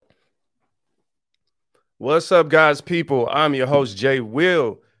What's up, guys, people? I'm your host, Jay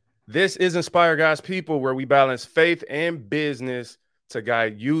Will. This is Inspire God's People, where we balance faith and business to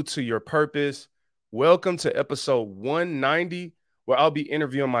guide you to your purpose. Welcome to episode 190, where I'll be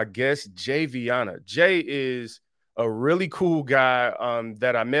interviewing my guest, Jay Viana. Jay is a really cool guy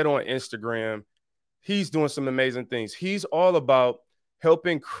that I met on Instagram. He's doing some amazing things. He's all about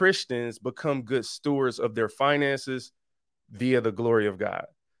helping Christians become good stewards of their finances via the glory of God.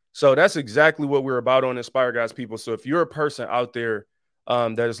 So that's exactly what we're about on Inspire God's People. So if you're a person out there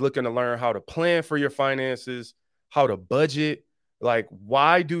that is looking to learn how to plan for your finances, how to budget, like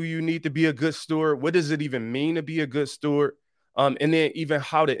why do you need to be a good steward? What does it even mean to be a good steward? And then even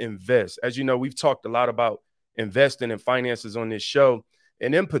how to invest. As you know, we've talked a lot about investing in finances on this show.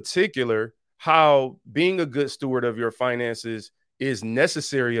 And in particular, how being a good steward of your finances is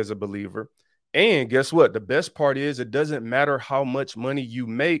necessary as a believer. And guess what? The best part is it doesn't matter how much money you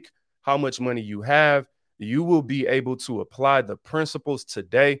make, how much money you have, you will be able to apply the principles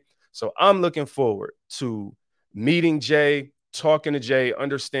today. So I'm looking forward to meeting Jay, talking to Jay,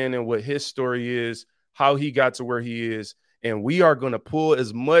 understanding what his story is, how he got to where he is. And we are going to pull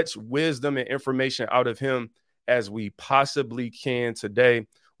as much wisdom and information out of him as we possibly can today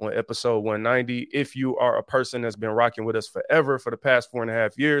on episode 190. If you are a person that's been rocking with us forever for the past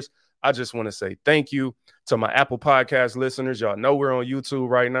 4.5 years, I just want to say thank you to my Apple Podcast listeners. Y'all know we're on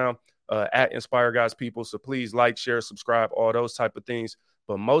YouTube right now at Inspire God's People. So please like, share, subscribe, all those type of things.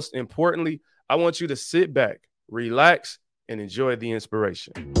 But most importantly, I want you to sit back, relax, and enjoy the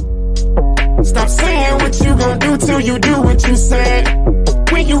inspiration. Stop saying what you gonna do till you do what you said.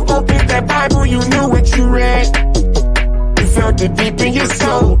 When you opened that Bible, you knew what you read. You felt it deep in your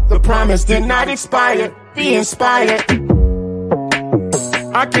soul. The promise did not expire. Be inspired.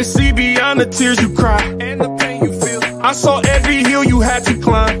 I can see beyond the tears you cry and the pain you feel. I saw every hill you had to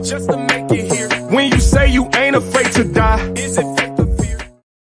climb just to make it here. When you say you ain't afraid to die, is it faith or fear?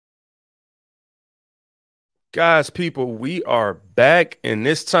 Guys, people, we are back, and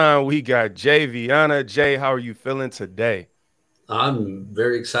this time we got Jay Viana. Jay, how are you feeling today? I'm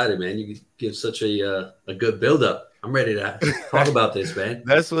very excited, man. You give such a good build-up. I'm ready to talk about this, man.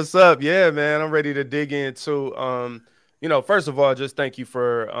 That's what's up. Yeah, man, I'm ready to dig into first of all, just thank you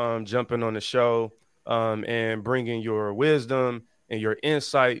for jumping on the show and bringing your wisdom and your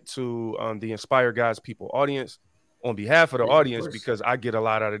insight to the Inspire God's People audience on behalf of the audience, because I get a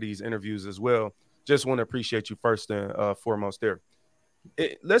lot out of these interviews as well. Just want to appreciate you first and foremost there.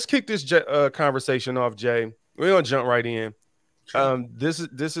 Let's kick this conversation off, Jay. We're going to jump right in. Sure. This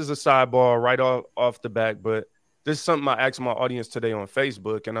is a sidebar right off the back, but this is something I asked my audience today on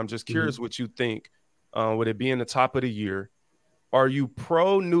Facebook, and I'm just curious what you think. Would it be in the top of the year? Are you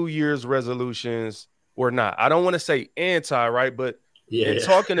pro New Year's resolutions or not? I don't want to say anti, right? But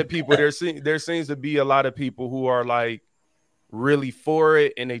talking to people, there seems to be a lot of people who are like really for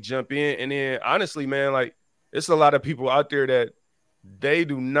it and they jump in. And then honestly, man, like it's a lot of people out there that they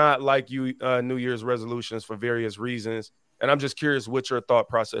do not like New Year's resolutions for various reasons. And I'm just curious what your thought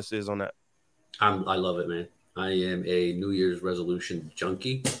process is on that. I love it, man. I am a New Year's resolution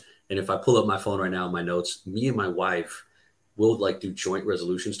junkie. And if I pull up my phone right now in my notes, me and my wife will like do joint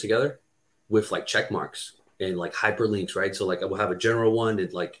resolutions together with like check marks and like hyperlinks, right? So like I will have a general one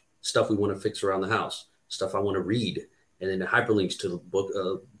and like stuff we want to fix around the house, stuff I want to read, and then the hyperlinks to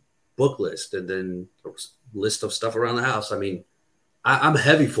the book list, and then a list of stuff around the house. I mean, I'm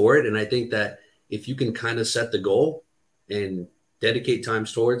heavy for it. And I think that if you can kind of set the goal and dedicate time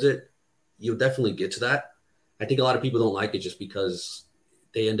towards it, you'll definitely get to that. I think a lot of people don't like it just because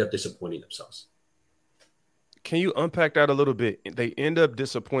they end up disappointing themselves. Can you unpack that a little bit? They end up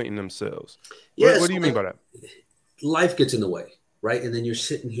disappointing themselves. Yeah, what do you mean by that? Life gets in the way, right? And then you're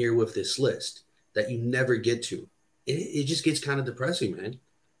sitting here with this list that you never get to. It just gets kind of depressing, man.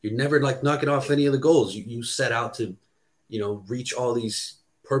 You're never like knocking off any of the goals. You set out to, reach all these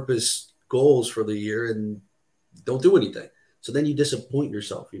purpose goals for the year and don't do anything. So then you disappoint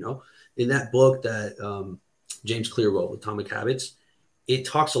yourself, In that book that James Clear wrote, Atomic Habits, it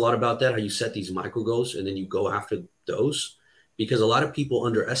talks a lot about that, how you set these micro goals and then you go after those, because a lot of people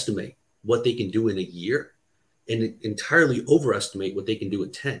underestimate what they can do in a year and entirely overestimate what they can do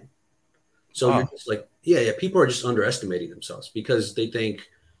in 10. So you're just like, people are just underestimating themselves because they think,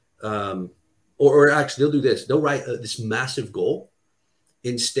 or actually they'll do this. They'll write this massive goal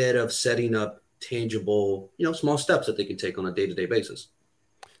instead of setting up tangible, small steps that they can take on a day-to-day basis.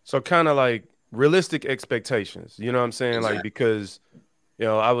 So kind of like realistic expectations, you know what I'm saying? Exactly. Like, because,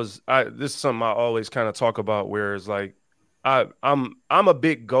 this is something I always kind of talk about, where it's like, I'm a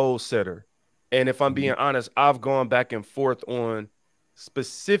big goal setter. And if I'm being honest, I've gone back and forth on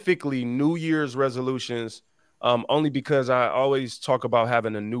specifically New Year's resolutions, only because I always talk about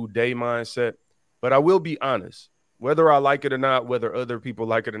having a new day mindset. But I will be honest, whether I like it or not, whether other people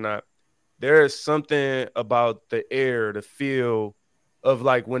like it or not, there is something about the air, the feel of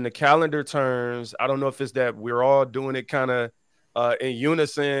like when the calendar turns. I don't know if it's that we're all doing it kind of in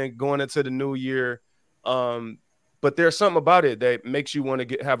unison going into the new year. But there's something about it that makes you want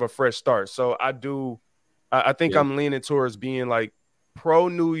to have a fresh start. So I think I'm leaning towards being like pro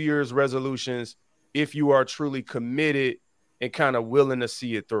New Year's resolutions if you are truly committed and kind of willing to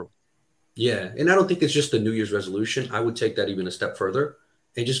see it through. Yeah. And I don't think it's just a New Year's resolution. I would take that even a step further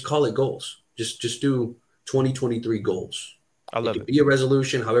and just call it goals. Just do 2023 goals. I love it. Be a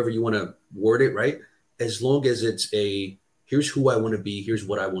resolution, however you want to word it, right? As long as it's here's who I want to be, here's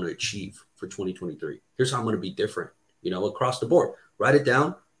what I want to achieve for 2023. Here's how I'm going to be different, across the board. Write it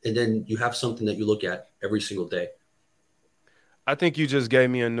down, and then you have something that you look at every single day. I think you just gave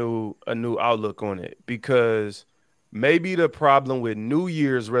me a new outlook on it, because maybe the problem with New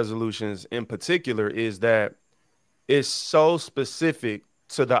Year's resolutions in particular is that it's so specific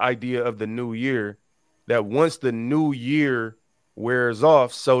to the idea of the new year that once the new year wears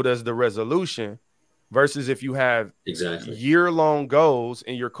off, so does the resolution. Versus if you have year-long goals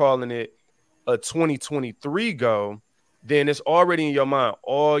and you're calling it a 2023 goal, then it's already in your mind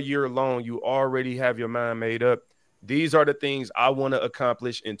all year long. You already have your mind made up. These are the things I want to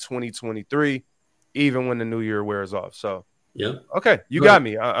accomplish in 2023, even when the new year wears off. So, yeah. Okay. You got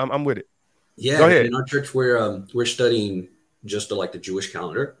me. I'm with it. Yeah. Go ahead. In our church, we're studying just the Jewish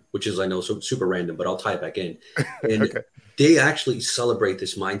calendar, which is, I know, super random, but I'll tie it back in. And they actually celebrate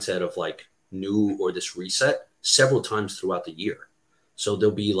this mindset of like new or this reset several times throughout the year. So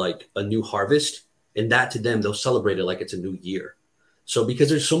there'll be like a new harvest, and that to them, they'll celebrate it like it's a new year. So because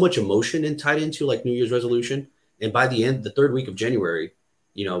there's so much emotion tied into like New Year's resolution, and by the end, the third week of January,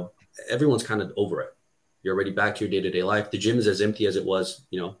 everyone's kind of over it. You're already back to your day-to-day life. The gym is as empty as it was,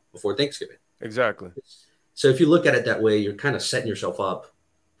 before Thanksgiving. Exactly. So if you look at it that way, you're kind of setting yourself up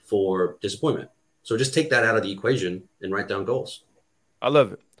for disappointment. So just take that out of the equation and write down goals. I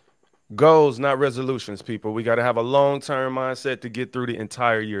love it. Goals, not resolutions, people. We got to have a long-term mindset to get through the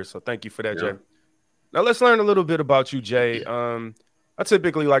entire year. So thank you for that, Jay. Now let's learn a little bit about you, Jay. I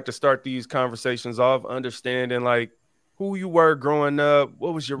typically like to start these conversations off understanding like who you were growing up,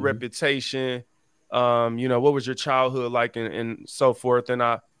 what was your reputation, what was your childhood like, and so forth. And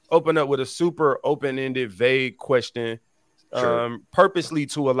I open up with a super open-ended, vague question, purposely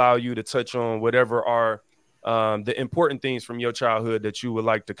to allow you to touch on whatever are the important things from your childhood that you would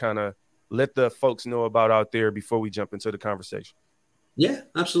like to kind of let the folks know about out there before we jump into the conversation. Yeah,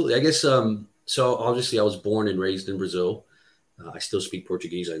 absolutely. I guess, so obviously I was born and raised in Brazil. I still speak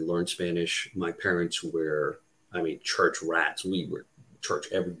Portuguese. I learned Spanish. My parents were, church rats. We were church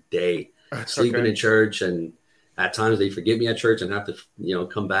every day, sleeping in church. And at times they forget me at church and have to,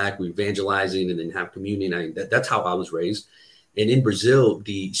 come back. We evangelizing and then have communion. That's how I was raised. And in Brazil,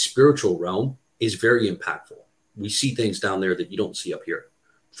 the spiritual realm is very impactful. We see things down there that you don't see up here,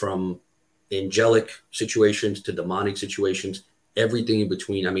 from angelic situations to demonic situations, everything in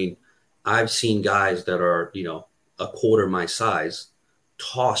between. I've seen guys that are, a quarter my size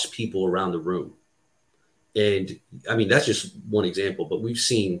toss people around the room. And that's just one example, but we've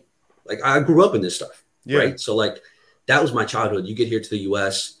seen, like, I grew up in this stuff, right? So like, that was my childhood. You get here to the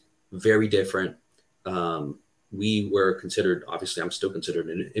US, very different. We were considered, obviously I'm still considered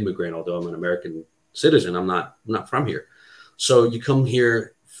an immigrant, although I'm an American citizen. I'm not from here. So you come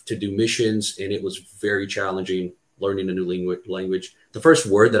here to do missions, and it was very challenging learning a new language. The first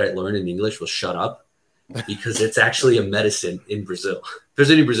word that I learned in English was shut up, because it's actually a medicine in Brazil. If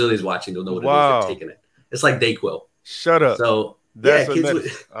there's any Brazilians watching, they'll know what it is. They're taking it. It's like Dayquil. Shut up. So that's I love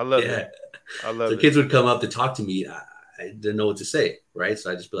it. I love it. So kids would come up to talk to me. I didn't know what to say, right?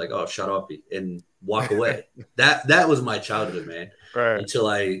 So I just be like, "Oh, shut up," and walk away. That was my childhood, man. Right. Until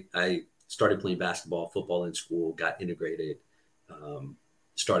I started playing basketball, football in school, got integrated,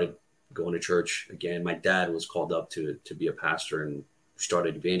 started going to church again. My dad was called up to be a pastor, and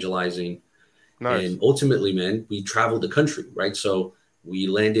started evangelizing. Nice. And ultimately, man, we traveled the country, right? So we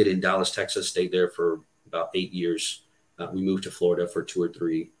landed in Dallas, Texas, stayed there for about 8 years. We moved to Florida for 2 or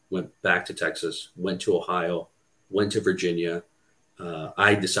 3, went back to Texas, went to Ohio, went to Virginia.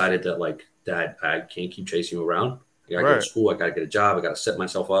 I decided that, like, Dad, I can't keep chasing you around. I got to go to school. I got to get a job. I got to set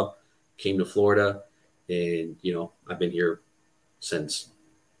myself up. Came to Florida, and, I've been here since.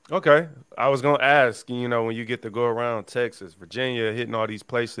 Okay. I was going to ask, when you get to go around Texas, Virginia, hitting all these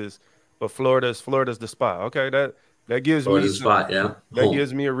places, but Florida's the spot. Okay. That gives me the spot. Yeah. That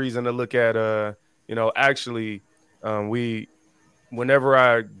gives me a reason to look at, actually, whenever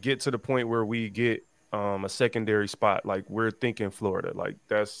I get to the point where we get a secondary spot, like we're thinking Florida, like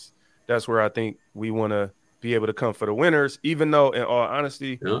that's where I think we want to be able to come for the winners. Even though, in all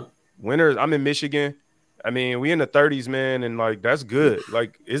honesty, Yeah. winners. I'm in Michigan. I mean, we in the 30s, man, and like that's good.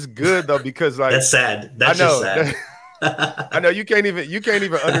 Like it's good though because like That's sad. That's I know, just sad. I know you can't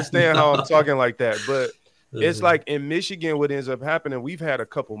even understand how I'm talking like that, but it's like in Michigan, what ends up happening, we've had a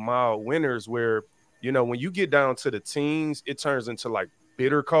couple mild winters where, you know, when you get down to the teens, it turns into like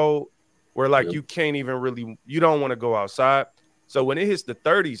bitter cold where like Yep. you can't even really, you don't want to go outside. So when it hits the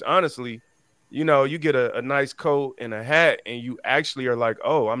 30s, honestly, you know, you get a nice coat and a hat and you actually are like,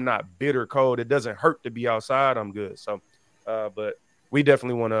 oh, I'm not bitter cold. It doesn't hurt to be outside. I'm good. So, but we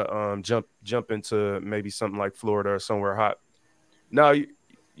definitely want to jump into maybe something like Florida or somewhere hot. Now,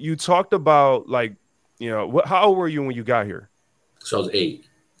 you talked about like, you know, how old were you when you got here? So I was 8.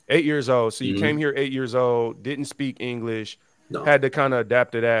 8 years old. So you Mhm. came here 8 years old, didn't speak English, No. had to kind of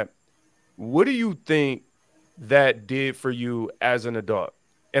adapt to that. What do you think that did for you as an adult?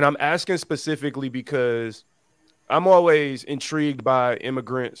 And I'm asking specifically because I'm always intrigued by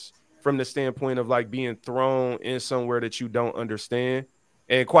immigrants from the standpoint of like being thrown in somewhere that you don't understand.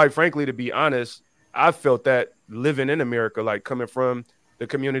 And quite frankly, to be honest, I felt that living in America, like coming from the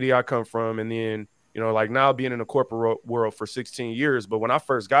community I come from, and then, you know, like now being in the corporate world for 16 years. But when I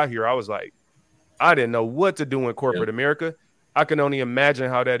first got here, I was like, I didn't know what to do in corporate America. I can only imagine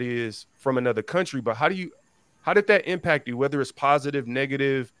how that is from another country. But how did that impact you, whether it's positive,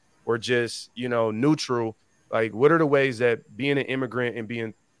 negative, or just, you know, neutral? Like, what are the ways that being an immigrant and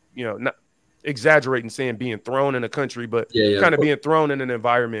being, you know, not exaggerating saying being thrown in a country, but kind of being thrown in an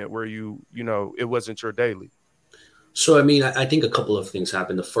environment where you know, it wasn't your daily? So, I mean, I think a couple of things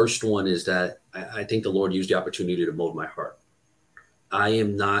happened. The first one is that I think the Lord used the opportunity to mold my heart. I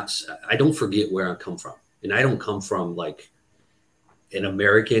don't forget where I come from. And I don't come from like an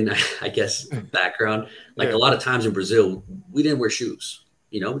American, I guess, background. Like Yeah. a lot of times in Brazil, we didn't wear shoes.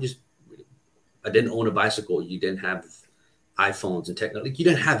 You know, I didn't own a bicycle. You didn't have iPhones and technology. Like, you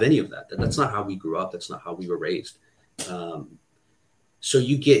didn't have any of that. That's not how we grew up. That's not how we were raised. So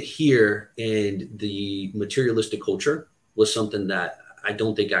you get here, and the materialistic culture was something that I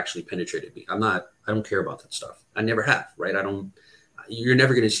don't think actually penetrated me. I don't care about that stuff. I never have, right? You're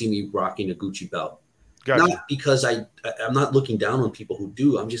never going to see me rocking a Gucci belt. Gotcha. Not because I'm not looking down on people who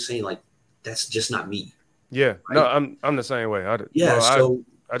do. I'm just saying, like, that's just not me. Yeah. Right? No, I'm the same way.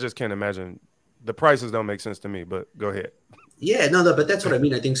 I just can't imagine. The prices don't make sense to me, but go ahead. Yeah, no, but that's what I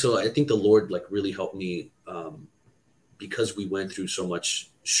mean. I think so. I think the Lord like really helped me because we went through so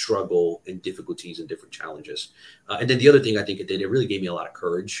much struggle and difficulties and different challenges. And then the other thing I think it really gave me a lot of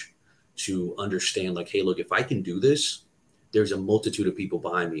courage to understand, like, hey, look, if I can do this, there's a multitude of people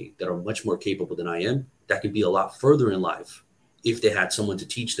behind me that are much more capable than I am, that could be a lot further in life if they had someone to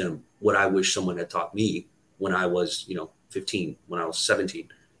teach them what I wish someone had taught me when I was, 15, when I was 17.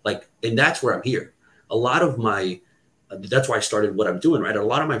 Like, and that's where I'm here. A lot of that's why I started what I'm doing, right? A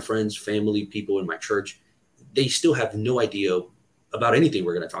lot of my friends, family, people in my church, they still have no idea about anything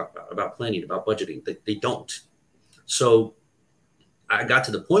we're going to talk about planning, about budgeting. They don't. So I got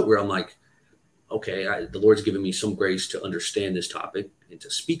to the point where I'm like, okay, the Lord's given me some grace to understand this topic and to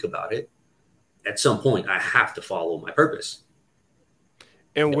speak about it. At some point, I have to follow my purpose.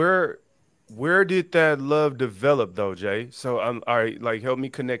 And where did that love develop though, Jay? So I'm all right, like help me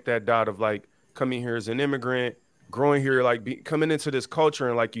connect that dot of like coming here as an immigrant, growing here, like coming into this culture,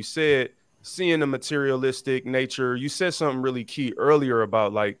 and like you said, seeing the materialistic nature. You said something really key earlier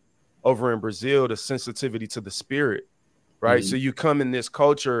about like over in Brazil, the sensitivity to the spirit, right? Mm-hmm. So you come in this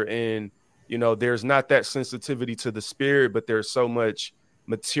culture and, you know, there's not that sensitivity to the spirit, but there's so much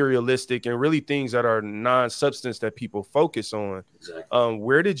materialistic and really things that are non-substance that people focus on. Exactly.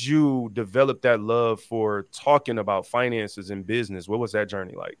 Where did you develop that love for talking about finances and business? What was that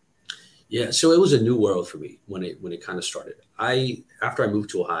journey like? Yeah, so it was a new world for me when it kind of started. After I moved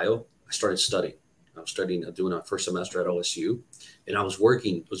to Ohio, I started studying. I was doing a first semester at OSU, and I was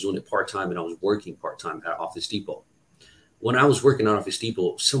doing it part-time, and I was working part-time at Office Depot. When I was working at Office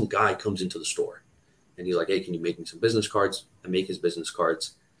Depot, some guy comes into the store and he's like, hey, can you make me some business cards? I make his business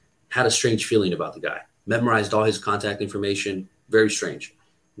cards. Had a strange feeling about the guy. Memorized all his contact information. Very strange.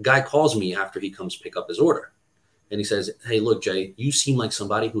 Guy calls me after he comes pick up his order. And he says, hey, look, Jay, you seem like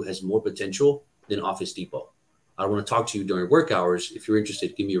somebody who has more potential than Office Depot. I want to talk to you during work hours. If you're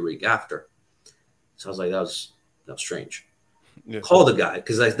interested, give me a ring after. So I was like, that was strange. Yeah. Call the guy,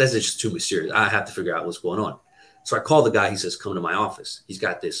 because that's just too mysterious. I have to figure out what's going on. So I call the guy. He says, come to my office. He's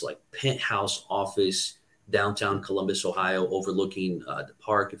got this like penthouse office, downtown Columbus, Ohio, overlooking the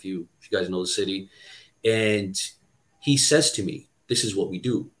park, if you guys know the city. And he says to me, this is what we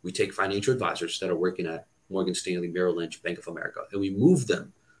do. We take financial advisors that are working at Morgan Stanley, Merrill Lynch, Bank of America, and we move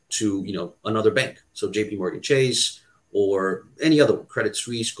them to, another bank. So JP Morgan Chase or any other, Credit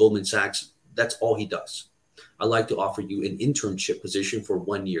Suisse, Goldman Sachs, that's all he does. I like to offer you an internship position for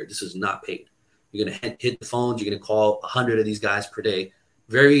 1 year. This is not paid. You're going to hit the phones. You're going to call 100 of these guys per day.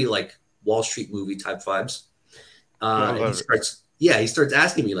 Very like Wall Street movie type vibes. And he starts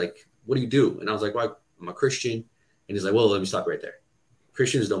asking me like, what do you do? And I was like, well, I'm a Christian. And he's like, well, let me stop right there.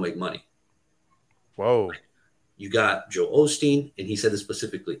 Christians don't make money. Whoa. You got Joel Osteen, and he said this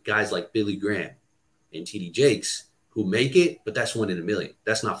specifically, guys like Billy Graham and TD Jakes who make it, but that's 1 in a million.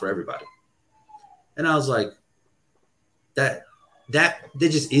 That's not for everybody. And I was like, that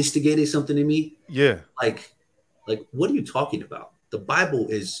just instigated something in me. Yeah. Like, what are you talking about? The Bible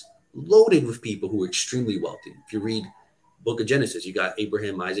is loaded with people who are extremely wealthy. If you read Book of Genesis, you got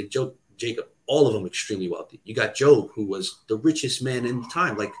Abraham, Isaac, Jacob, all of them extremely wealthy. You got Job, who was the richest man in the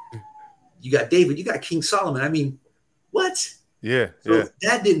time. Like, you got David, you got King Solomon. I mean, what? Yeah. So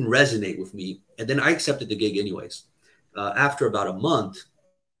that didn't resonate with me. And then I accepted the gig anyways. After about a month,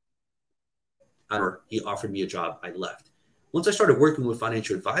 he offered me a job. I left. Once I started working with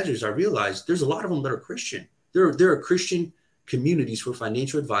financial advisors, I realized there's a lot of them that are Christian. There are Christian communities for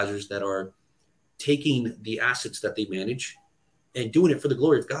financial advisors that are taking the assets that they manage and doing it for the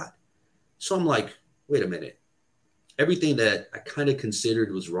glory of God. So I'm like, wait a minute. Everything that I kind of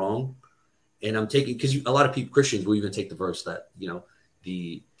considered was wrong. And I'm taking, because a lot of people, Christians, will even take the verse that,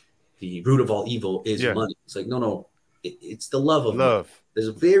 the root of all evil is money. It's like, no, it's the love of love. Money. There's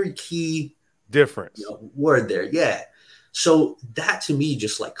a very key difference word there. Yeah. So that to me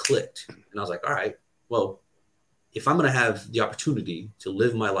just like clicked. And I was like, all right, well, if I'm going to have the opportunity to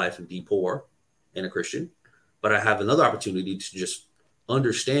live my life and be poor and a Christian, but I have another opportunity to just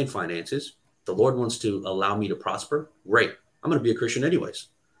understand finances, the Lord wants to allow me to prosper, great. I'm going to be a Christian anyways.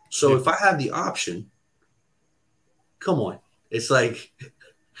 So if I have the option, come on. It's like,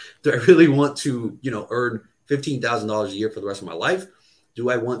 do I really want to, earn $15,000 a year for the rest of my life? Do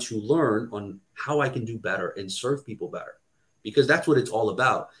I want to learn on how I can do better and serve people better? Because that's what it's all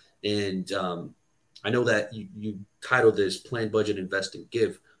about. And I know that you titled this Plan, Budget, Invest, and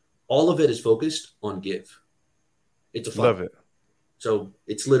Give. All of it is focused on give. It's a fun. Love it. So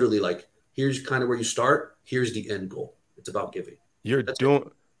it's literally like, here's kind of where you start. Here's the end goal. It's about giving.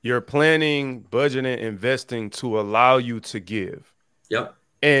 You're planning, budgeting, investing to allow you to give. Yep.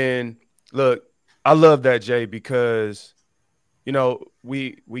 And look, I love that, Jay, because,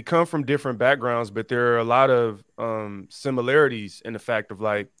 we come from different backgrounds, but there are a lot of similarities in the fact of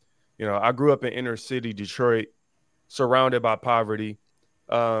like, I grew up in inner city Detroit, surrounded by poverty.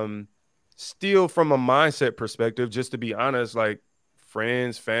 Still from a mindset perspective, just to be honest, like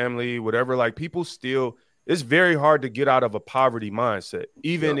friends, family, whatever, like people still, it's very hard to get out of a poverty mindset.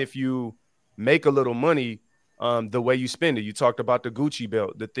 Even if you make a little money, the way you spend it. You talked about the Gucci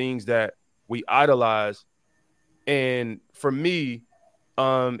belt, the things that we idolize. And for me,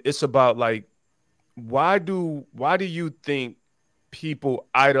 it's about like, why do you think people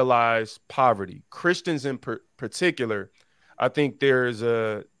idolize poverty? Christians in particular, I think there's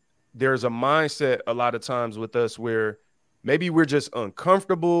a mindset a lot of times with us where maybe we're just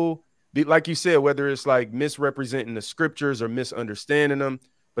uncomfortable. Like you said, whether it's like misrepresenting the scriptures or misunderstanding them.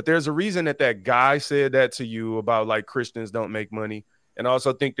 But there's a reason that guy said that to you about like Christians don't make money. And I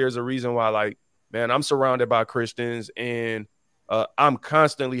also think there's a reason why, like, man, I'm surrounded by Christians and I'm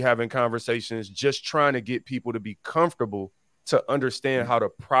constantly having conversations, just trying to get people to be comfortable to understand how to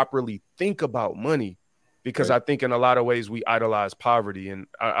properly think about money. Because I think in a lot of ways we idolize poverty. And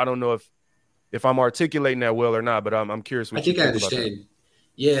I don't know if I'm articulating that well or not, but I'm curious. I think I understand.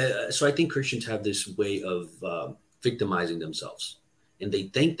 Yeah. So I think Christians have this way of victimizing themselves. And they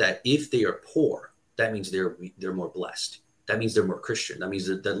think that if they are poor, that means they're more blessed. That means they're more Christian. That means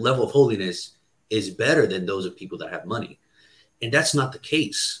that the level of holiness is better than those of people that have money. And that's not the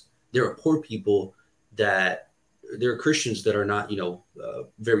case. There are poor people there are Christians that are not,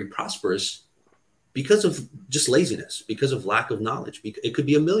 very prosperous because of just laziness, because of lack of knowledge. It could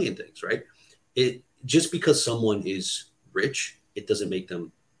be a million things, right? Just because someone is rich, it doesn't make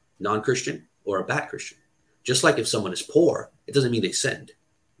them non-Christian or a bad Christian. Just like if someone is poor, it doesn't mean they sinned.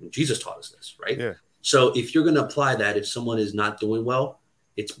 Jesus taught us this, right? Yeah. So if you're going to apply that, if someone is not doing well,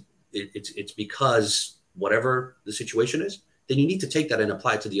 it's because whatever the situation is, then you need to take that and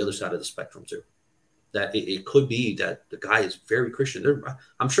apply it to the other side of the spectrum too. That it could be that the guy is very Christian.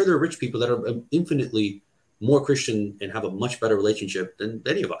 I'm sure there are rich people that are infinitely more Christian and have a much better relationship than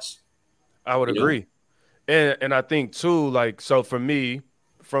any of us. I would agree. And I think too, like, so for me,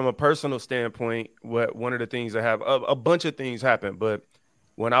 from a personal standpoint, what one of the things that have a bunch of things happen, but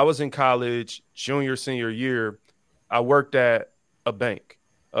when I was in college, junior, senior year, I worked at a bank,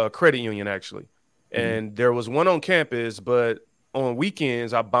 a credit union actually. And there was one on campus, but on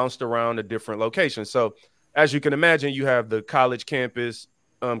weekends I bounced around to different locations. So as you can imagine, you have the college campus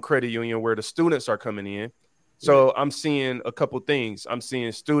credit union where the students are coming in. So I'm seeing a couple things. I'm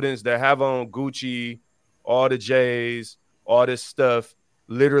seeing students that have on Gucci, all the J's, all this stuff,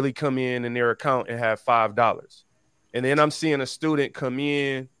 literally come in their account and have $5. And then I'm seeing a student come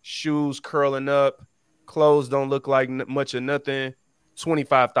in, shoes curling up, clothes don't look like much of nothing,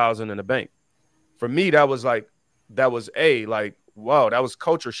 25,000 in the bank. For me, that was like wow, that was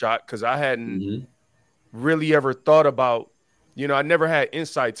culture shock, because I hadn't really ever thought about, I never had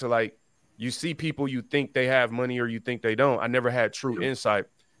insight to, like, you see people, you think they have money or you think they don't. I never had true insight.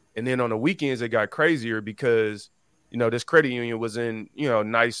 And then on the weekends, it got crazier because, this credit union was in,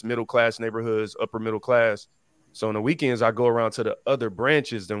 nice middle class neighborhoods, upper middle class. So on the weekends, I go around to the other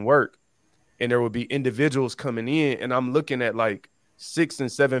branches and work, and there would be individuals coming in, and I'm looking at like 6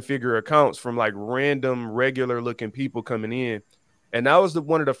 and 7 figure accounts from like random regular looking people coming in. And that was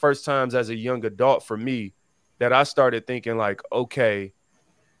one of the first times as a young adult for me that I started thinking like, okay,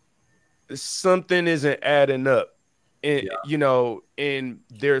 something isn't adding up. And, and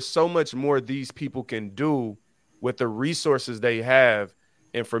there's so much more these people can do with the resources they have.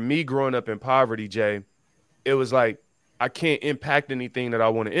 And for me growing up in poverty, Jay, it was like, I can't impact anything that I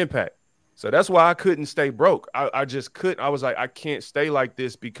want to impact. So that's why I couldn't stay broke. I just couldn't. I was like, I can't stay like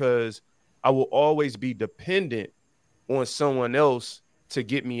this because I will always be dependent on someone else to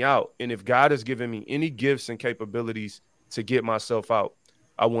get me out. And if God has given me any gifts and capabilities to get myself out,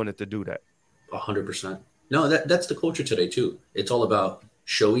 I wanted to do that. 100%. No, that's the culture today too. It's all about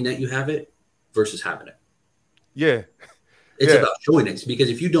showing that you have it versus having it. Yeah. It's about showing it, because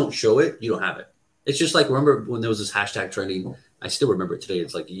if you don't show it, you don't have it. It's just like, remember when there was this hashtag trending? I still remember it today.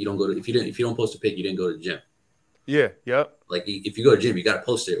 It's like, if you don't post a pic, you didn't go to the gym. Yeah. Yep. Like if you go to the gym, you got to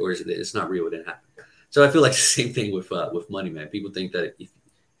post it, or it's not real. It didn't happen. So I feel like the same thing with money, man. People think that if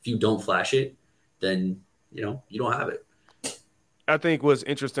you don't flash it, then you don't have it. I think what's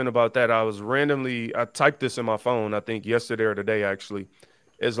interesting about that, I typed this in my phone, I think yesterday or today actually,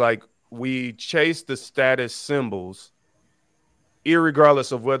 is like we chase the status symbols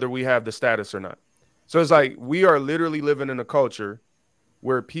irregardless of whether we have the status or not. So it's like we are literally living in a culture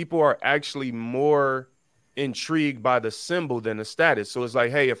where people are actually more intrigued by the symbol than the status. So it's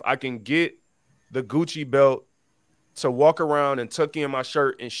like, hey, if I can get the Gucci belt to walk around and tuck in my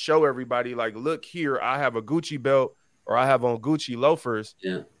shirt and show everybody, like, look here, I have a Gucci belt, or I have on Gucci loafers,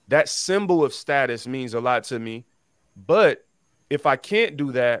 that symbol of status means a lot to me. But if I can't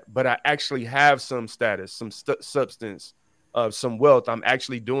do that, but I actually have some status, some substance, some wealth, I'm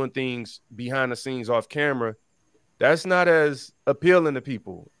actually doing things behind the scenes off camera, that's not as appealing to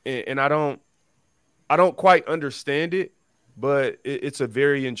people. And I don't quite understand it, but it's a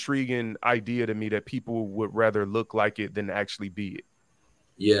very intriguing idea to me that people would rather look like it than actually be it.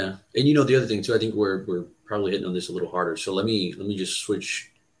 Yeah. And the other thing too, I think we're probably hitting on this a little harder. So let me just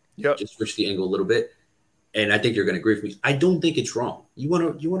switch the angle a little bit. And I think you're going to agree with me. I don't think it's wrong. You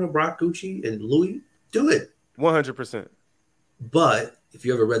want to rock Gucci and Louis? Do it. 100%. But if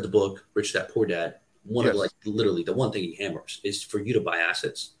you ever read the book, Rich Dad, Poor Dad, of literally the one thing he hammers is for you to buy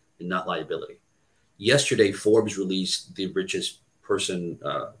assets and not liability. Yesterday, Forbes released the richest person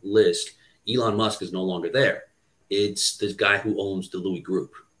list. Elon Musk is no longer there. It's this guy who owns the Louis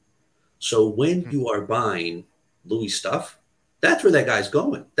Group. So when you are buying Louis stuff, that's where that guy's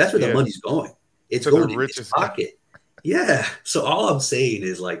going. That's where the money's going. It's going in his pocket. Yeah. So all I'm saying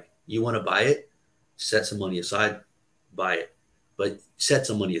is, like, you want to buy it, set some money aside, buy it. But set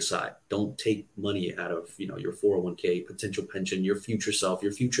some money aside. Don't take money out of your 401k, potential pension, your future self,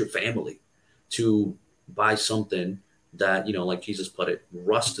 your future family, to buy something that, like Jesus put it,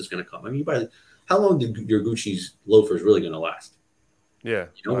 rust is going to come. I mean, how long did your Gucci's loafers really going to last? Yeah.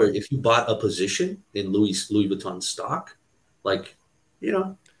 Where if you bought a position in Louis Vuitton stock, like,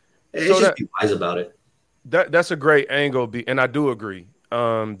 just be wise about it. That's a great angle. And I do agree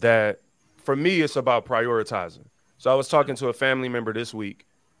that for me, it's about prioritizing. So I was talking to a family member this week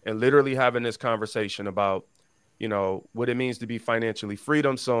and literally having this conversation about, what it means to be financially free,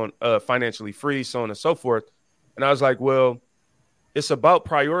 so on and so forth. And I was like, well, it's about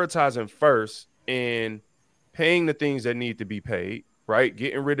prioritizing first and paying the things that need to be paid, right?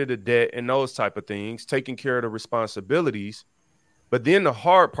 Getting rid of the debt and those type of things, taking care of the responsibilities. But then the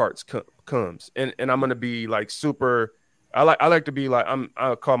hard parts comes. And I'm going to be like super, I like to be like,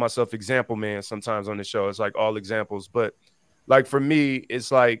 I call myself example man sometimes on the show. It's like all examples, but Like for me,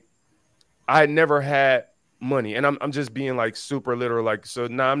 it's like I had never had money, and I'm just being like super literal. Like, so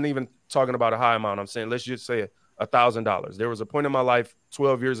now I'm not even talking about a high amount. I'm saying let's just say $1,000. There was a point in my life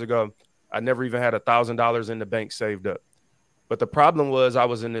 12 years ago, I never even had $1,000 in the bank saved up. But the problem was I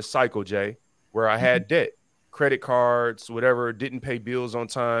was in this cycle, Jay, where I had debt, credit cards, whatever, didn't pay bills on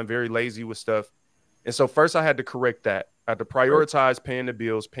time, very lazy with stuff. And so first I had to correct that. I had to prioritize paying the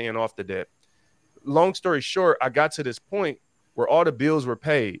bills, paying off the debt. Long story short, I got to this point where all the bills were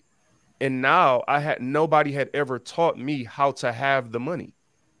paid. And now nobody had ever taught me how to have the money.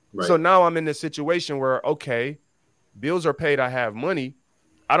 Right. So now I'm in this situation where, okay, bills are paid. I have money.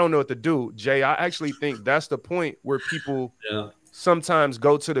 I don't know what to do. Jay, I actually think that's the point where people sometimes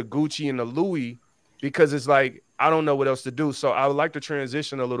go to the Gucci and the Louis because it's like, I don't know what else to do. So I would like to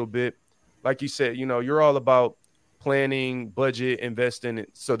transition a little bit. Like you said, you're all about planning, budget, investing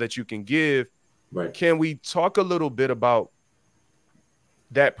so that you can give. Right. Can we talk a little bit about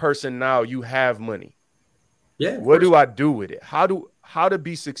that person now? You have money. Yeah. What do I do with it? How to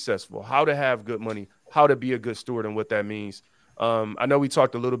be successful, how to have good money, how to be a good steward, and what that means. I know we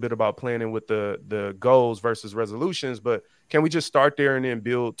talked a little bit about planning with the goals versus resolutions, but can we just start there and then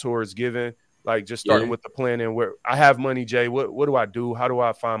build towards giving? Like just starting with the planning where I have money, Jay, what do I do? How do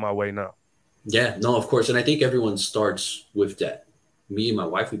I find my way now? Yeah, no, of course. And I think everyone starts with debt. Me and my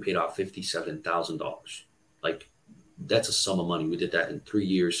wife, we paid off $57,000. Like that's a sum of money. We did that in 3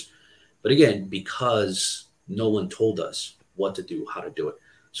 years. But again, because no one told us what to do, how to do it.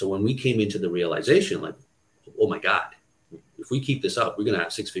 So when we came into the realization, like, oh my God, if we keep this up, we're going to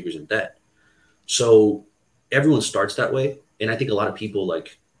have 6 figures in debt. So everyone starts that way. And I think a lot of people,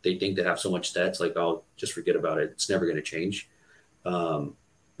 like, they think they have so much debt. It's like, oh, just forget about it. It's never going to change.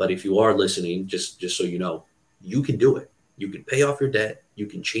 But if you are listening, just so you know, you can do it. You can pay off your debt. You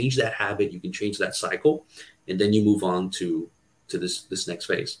can change that habit. You can change that cycle. And then you move on to this next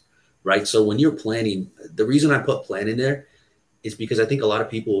phase, right? So when you're planning, the reason I put plan in there is because I think a lot of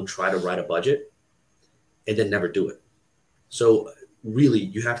people will try to write a budget and then never do it. So really,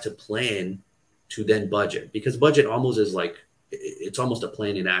 you have to plan to then budget, because budget almost is like, it's almost a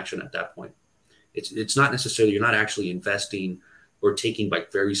plan in action at that point. It's not necessarily, you're not actually investing or taking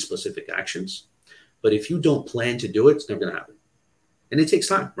like very specific actions. But if you don't plan to do it, it's never going to happen. And it takes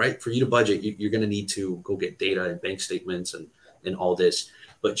time, right? For you to budget, you're going to need to go get data and bank statements and all this.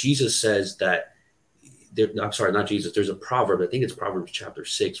 But Jesus says that, I'm sorry, not Jesus. There's a proverb, I think it's Proverbs chapter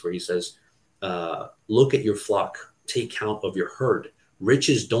 6, where he says, look at your flock, take count of your herd.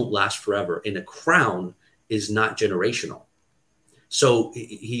 Riches don't last forever, and a crown is not generational. So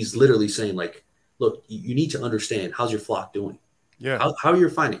he's literally saying, like, look, you need to understand, how's your flock doing? Yeah. How are your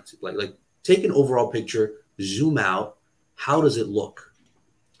finances? Like take an overall picture, zoom out. How does it look?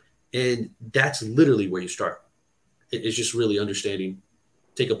 And that's literally where you start. It's just really understanding,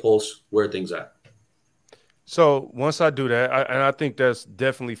 take a pulse, where are things at? So once I do that, and I think that's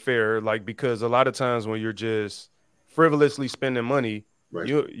definitely fair, like, because a lot of times when you're just frivolously spending money, right,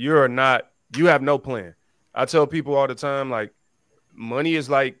 you have no plan. I tell people all the time, like, money is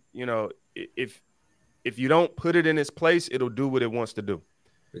like, if you don't put it in its place, it'll do what it wants to do.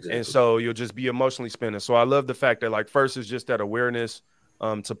 Exactly. And so you'll just be emotionally spending. So I love the fact that, like, first is just that awareness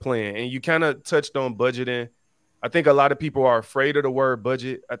to plan. And you kind of touched on budgeting. I think a lot of people are afraid of the word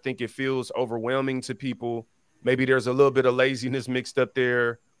budget. I think it feels overwhelming to people. Maybe there's a little bit of laziness mixed up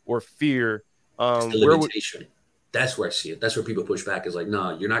there or fear. It's the limitation. That's where I see it. That's where people push back, is like,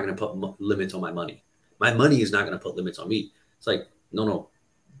 no, you're not going to put limits on my money. My money is not going to put limits on me. It's like, no.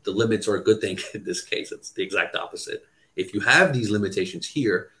 The limits are a good thing in this case. It's the exact opposite. If you have these limitations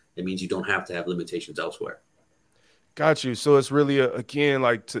here, it means you don't have to have limitations elsewhere. Got you. So it's really, again,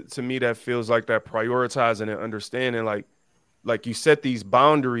 like to me, that feels like that prioritizing and understanding, like you set these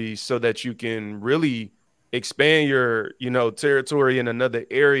boundaries so that you can really expand your, territory in another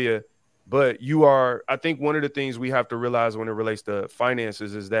area. But I think one of the things we have to realize when it relates to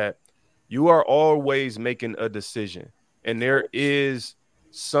finances is that you are always making a decision, and there is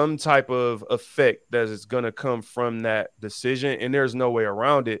some type of effect that is going to come from that decision, and there's no way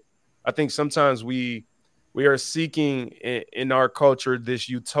around it. I think sometimes we are seeking in our culture this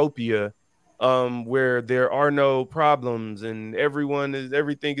utopia where there are no problems and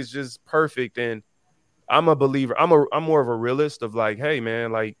everything is just perfect. And I'm a believer. I'm more of a realist of like, hey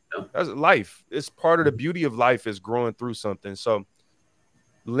man, like, that's life. It's part of the beauty of life is growing through something. So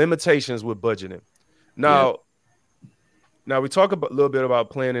limitations with budgeting. Now we talk a little bit about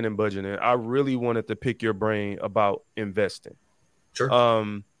planning and budgeting. I really wanted to pick your brain about investing. Sure.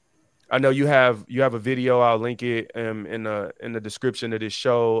 I know you have a video. I'll link it in the description of this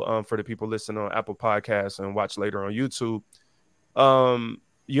show for the people listening on Apple Podcasts and watch later on YouTube.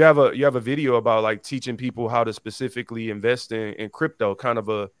 You have a video about like teaching people how to specifically invest in crypto, kind of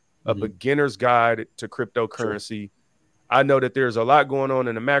a beginner's guide to cryptocurrency. Sure. I know that there's a lot going on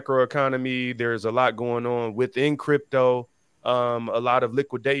in the macro economy. There's a lot going on within crypto. A lot of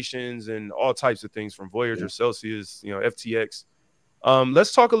liquidations and all types of things from Voyager, Celsius, FTX.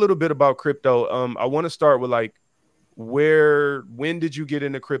 Let's talk a little bit about crypto. I want to start with like, when did you get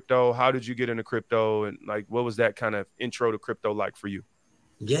into crypto? How did you get into crypto? And like, what was that kind of intro to crypto like for you?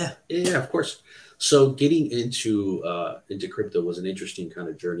 Yeah, of course. So getting into crypto was an interesting kind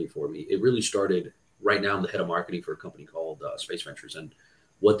of journey for me. It really started. Right now, I'm the head of marketing for a company called Space Ventures, and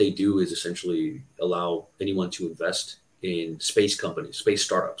what they do is essentially allow anyone to invest in space companies, space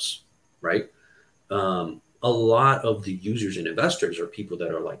startups, right? A lot of the users and investors are people that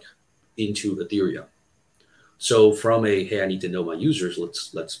are like into Ethereum. So from hey, I need to know my users.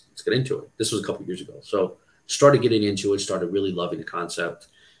 Let's get into it. This was a couple of years ago. So started getting into it. Started really loving the concept,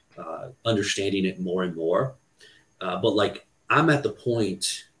 understanding it more and more. But like I'm at the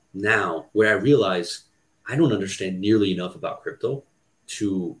point now where I realize I don't understand nearly enough about crypto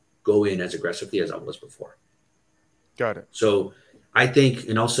to go in as aggressively as I was before. Got it. So I think,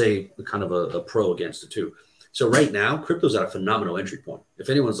 and I'll say kind of a pro against it too. So right now, crypto's at a phenomenal entry point. If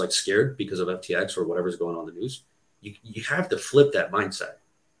anyone's like scared because of FTX or whatever's going on in the news, you have to flip that mindset.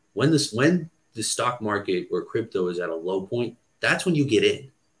 When the stock market or crypto is at a low point, that's when you get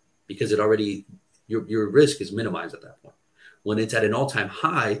in, because it already your risk is minimized at that point. When it's at an all-time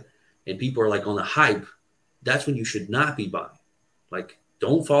high and people are like on the hype, that's when you should not be buying. Like,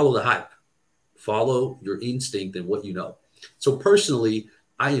 don't follow the hype. Follow your instinct and what you know. So personally,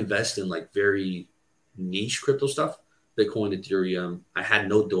 I invest in like very niche crypto stuff, Bitcoin, Ethereum. I had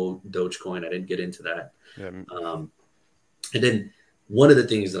no Dogecoin. I didn't get into that. Yeah. And then one of the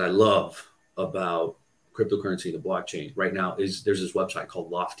things that I love about cryptocurrency, the blockchain right now, is there's this website called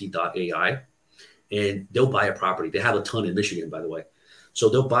lofty.ai, and they'll buy a property. They have a ton in Michigan, by the way. So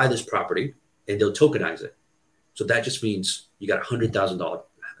they'll buy this property and they'll tokenize it. So that just means you got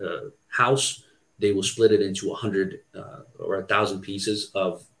 $100,000 house. They will split it into 100 or 1,000 pieces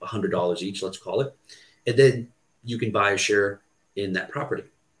of $100 each, let's call it. And then you can buy a share in that property.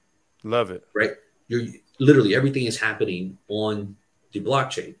 Love it. Right? You're literally, everything is happening on the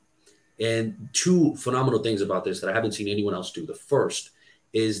blockchain. And two phenomenal things about this that I haven't seen anyone else do. The first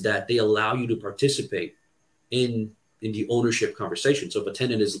is that they allow you to participate in the ownership conversation. So if a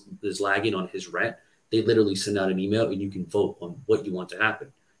tenant is lagging on his rent, they literally send out an email and you can vote on what you want to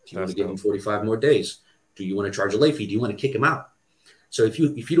happen. Do you want to give him 45 more days? Do you want to charge a late fee? Do you want to kick him out? So if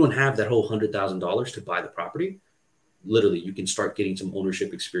you don't have that whole $100,000 to buy the property, literally you can start getting some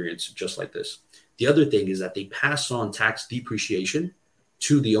ownership experience just like this. The other thing is that they pass on tax depreciation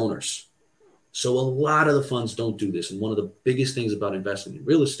to the owners. So a lot of the funds don't do this. And one of the biggest things about investing in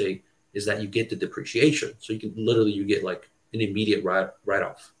real estate is that you get the depreciation. So you get like an immediate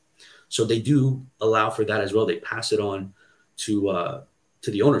write-off. So they do allow for that as well. They pass it on to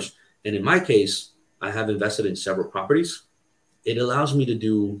the owners. And in my case, I have invested in several properties. It allows me to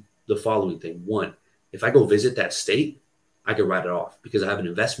do the following thing. One, if I go visit that state, I can write it off because I have an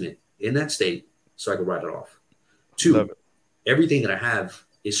investment in that state, so I can write it off. Two, everything that I have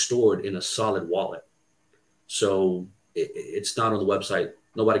is stored in a solid wallet. So it's not on the website.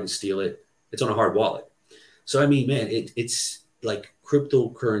 Nobody can steal it. It's on a hard wallet. So, I mean, man, it's like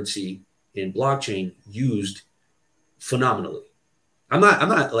cryptocurrency and blockchain used phenomenally. I'm not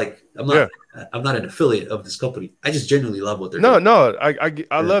an affiliate of this company. I just genuinely love what they're doing. No,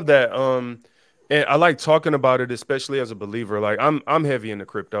 I love that. And I like talking about it, especially as a believer. Like I'm heavy into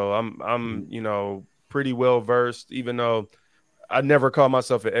crypto. I'm pretty well versed, even though I never call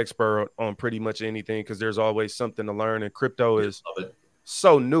myself an expert on pretty much anything because there's always something to learn. And crypto is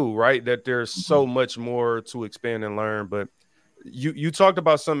so new, right? That there's so much more to expand and learn. But you talked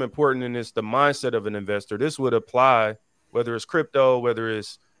about something important, and it's the mindset of an investor. This would apply whether it's crypto, whether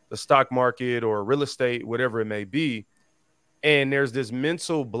it's the stock market or real estate, whatever it may be. And there's this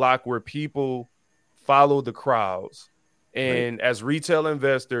mental block where people follow the crowds. And as retail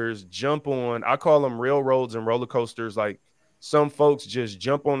investors jump on, I call them railroads and roller coasters. Like some folks just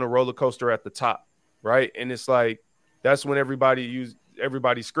jump on the roller coaster at the top, right? And it's like, that's when everybody's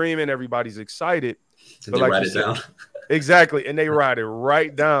screaming, everybody's excited. And they write it down. Exactly. And they ride it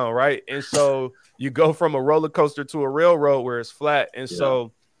right down, right? And so you go from a roller coaster to a railroad where it's flat. And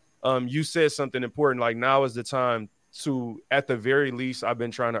so you said something important, like now is the time to, at the very least, I've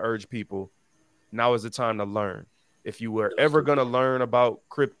been trying to urge people, now is the time to learn. If you were ever going to learn about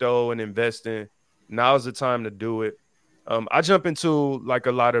crypto and investing, now is the time to do it. I jump into like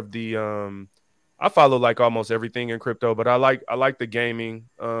a lot of the I follow like almost everything in crypto, but I like the gaming.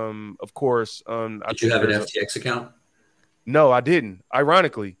 Of course. I Did you think have an there's FTX account? no, I didn't.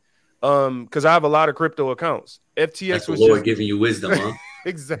 Ironically, because I have a lot of crypto accounts. That's FTX the was Lord just giving you wisdom, huh?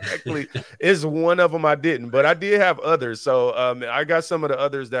 exactly is one of them I didn't, but I did have others. So I got some of the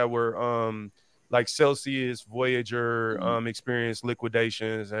others that were like Celsius, Voyager, Experience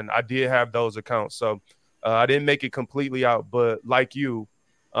Liquidations, and I did have those accounts. So I didn't make it completely out, but like you,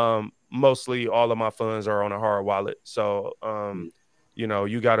 mostly all of my funds are on a hard wallet. So you know,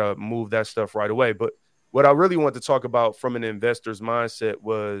 you got to move that stuff right away. But what I really want to talk about from an investor's mindset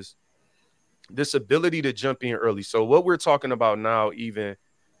was this ability to jump in early. So what we're talking about now, even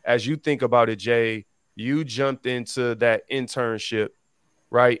as you think about it, Jay, you jumped into that internship,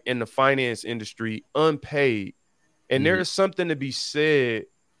 right, in the finance industry, unpaid. And there is something to be said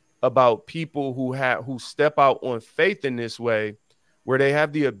about people who step out on faith in this way, where they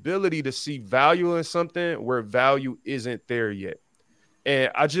have the ability to see value in something where value isn't there yet.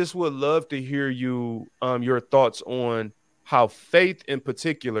 And I just would love to hear your thoughts on how faith in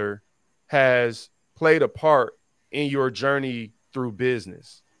particular has played a part in your journey through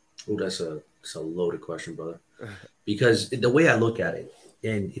business. Oh, that's a loaded question, brother. Because the way I look at it,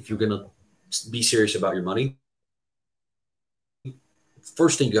 and if you're gonna be serious about your money,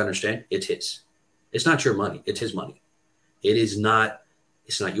 first thing you understand, it's his. It's not your money, it's his money. It is not,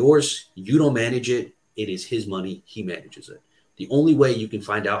 it's not yours. You don't manage it. It is his money. He manages it. The only way you can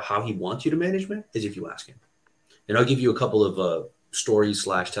find out how he wants you to manage it is if you ask him. And I'll give you a couple of stories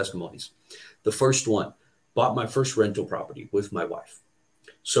 / testimonies. The first one, bought my first rental property with my wife.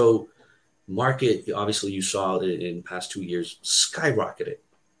 So market, obviously you saw it in the past 2 years, skyrocketed.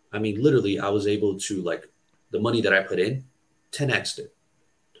 I mean, literally I was able to, like, the money that I put in, 10x'd it.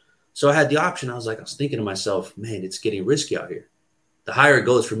 So I had the option. I was thinking to myself, man, it's getting risky out here. The higher it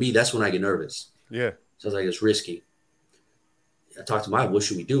goes for me, that's when I get nervous. Yeah. So I was like, it's risky. I talked to my wife, what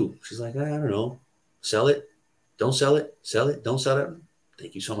should we do? She's like, I don't know. Sell it. Don't sell it. Sell it. Don't sell it.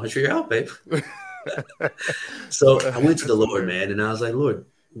 Thank you so much for your help, babe. So I went to the Lord, man, and I was like, Lord,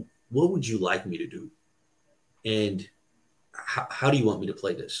 what would you like me to do? And how do you want me to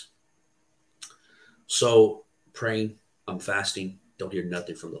play this? So praying, I'm fasting, don't hear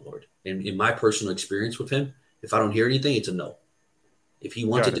nothing from the Lord. And in my personal experience with him, if I don't hear anything, it's a no. If he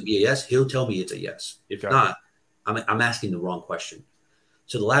wants it to be a yes, he'll tell me it's a yes. If not, I'm asking the wrong question.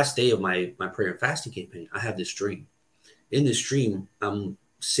 So the last day of my prayer and fasting campaign, I have this dream. In this dream, I'm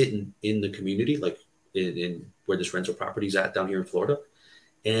sitting in the community, like in where this rental property is at down here in Florida.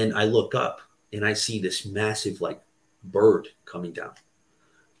 And I look up and I see this massive like bird coming down.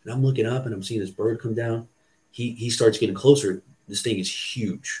 And I'm looking up and I'm seeing this bird come down. He starts getting closer. This thing is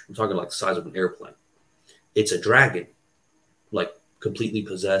huge. I'm talking like the size of an airplane. It's a dragon, like completely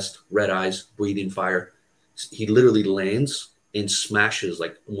possessed, red eyes, breathing fire. He literally lands and smashes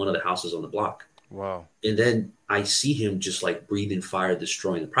like one of the houses on the block. Wow. And then I see him just like breathing fire,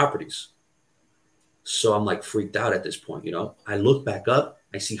 destroying the properties. So I'm like freaked out at this point, you know. I look back up,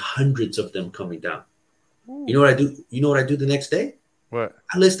 I see hundreds of them coming down. Ooh. You know what I do? You know what I do the next day? What?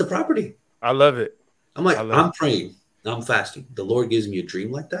 I list the property. I love it. I'm like, I'm praying, I'm fasting. The Lord gives me a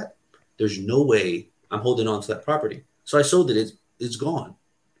dream like that. There's no way I'm holding on to that property. So I sold it. It's gone.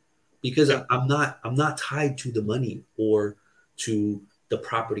 Because I'm not tied to the money or to the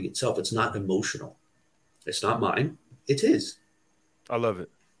property itself. It's not emotional. It's not mine. It's his. I love it.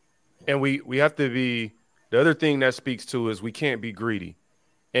 And we have to be, the other thing that speaks to is we can't be greedy.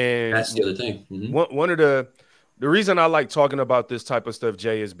 And that's the other thing. Mm-hmm. One of the reason I like talking about this type of stuff,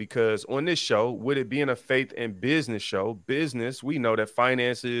 Jay, is because on this show, with it being a faith and business show, we know that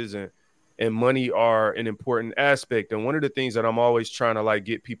finances and money are an important aspect. And one of the things that I'm always trying to like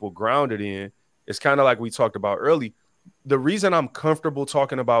get people grounded in is kind of like we talked about early. The reason I'm comfortable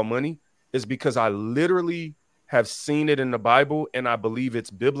talking about money is because I literally have seen it in the Bible and I believe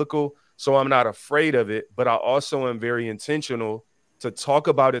it's biblical. So I'm not afraid of it, but I also am very intentional to talk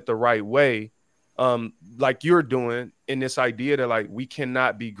about it the right way. Like you're doing in this idea that like, we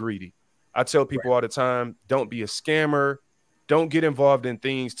cannot be greedy. I tell people all the time, don't be a scammer. Don't get involved in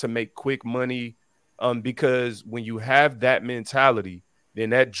things to make quick money, because when you have that mentality, then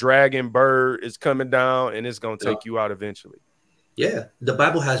that dragon bird is coming down and it's going to take you out eventually. Yeah. The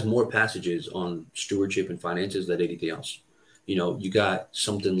Bible has more passages on stewardship and finances than anything else. You know, you got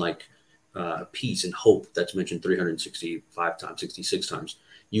something like peace and hope that's mentioned 365 times, 66 times.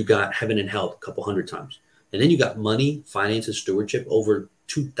 You got heaven and hell a couple hundred times. And then you got money, finances, stewardship over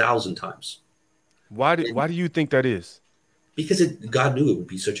 2,000 times. Why do you think that is? Because God knew it would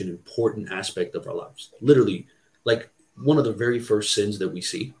be such an important aspect of our lives. Literally, like one of the very first sins that we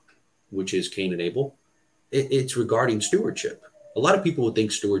see which is Cain and Abel, it's regarding stewardship. A lot of people would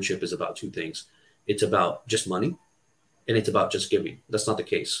think stewardship is about two things. It's about just money and it's about just giving. That's not the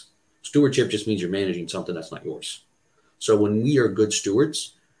case. Stewardship just means you're managing something that's not yours. So when we are good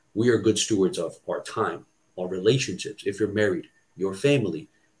stewards, we are good stewards of our time, our relationships. If you're married, your family,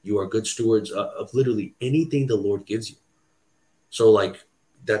 you are good stewards of literally anything the Lord gives you. So like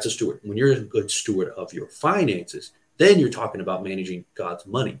that's a steward. When you're a good steward of your finances, then you're talking about managing God's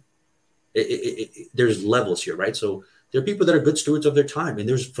money. There's levels here, right? So there are people that are good stewards of their time, and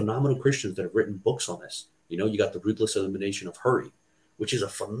there's phenomenal Christians that have written books on this. You know, you got The Ruthless Elimination of Hurry, which is a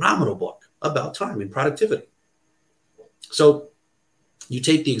phenomenal book about time and productivity. So you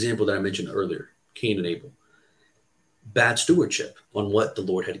take the example that I mentioned earlier, Cain and Abel, bad stewardship on what the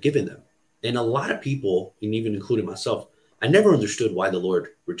Lord had given them. And a lot of people, and even including myself, I never understood why the Lord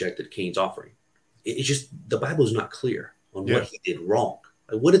rejected Cain's offering. It's just the Bible is not clear on what he did wrong.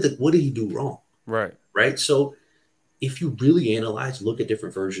 Like, what did he do wrong? Right. So if you really analyze, look at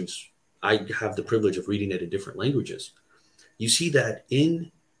different versions, I have the privilege of reading it in different languages. You see that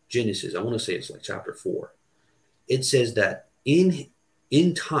in Genesis, I want to say it's like chapter 4, it says that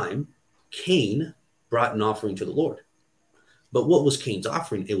in time, Cain brought an offering to the Lord. But what was Cain's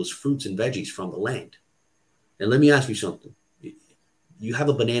offering? It was fruits and veggies from the land. And let me ask you something. You have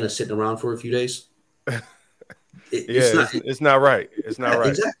a banana sitting around for a few days? It's not right. It's not right.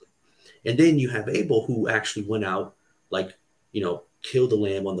 Exactly. And then you have Abel, who actually went out, like, you know, killed the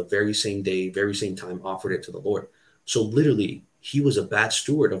lamb on the very same day, very same time, offered it to the Lord. So literally, he was a bad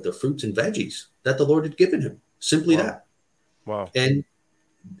steward of the fruits and veggies that the Lord had given him. Simply that. Wow. And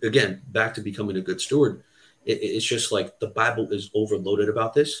again, back to becoming a good steward. It's just like the Bible is overloaded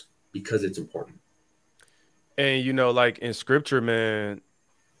about this because it's important. And, you know, like in scripture, man,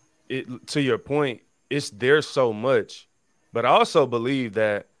 to your point, there's so much. But I also believe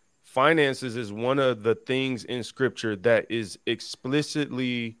that finances is one of the things in scripture that is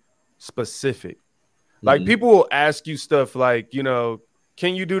explicitly specific. Like people will ask you stuff like, you know,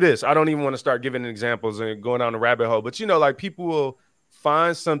 can you do this? I don't even want to start giving examples and going down the rabbit hole. But, you know, like people will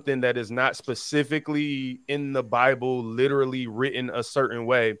find something that is not specifically in the Bible, literally written a certain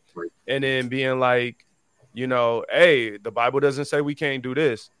way, and then being like, you know, hey, the Bible doesn't say we can't do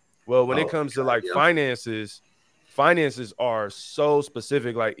this. Well, when it comes to like finances are so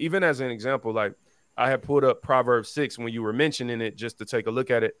specific. Like even as an example, like I had pulled up Proverbs 6 when you were mentioning it just to take a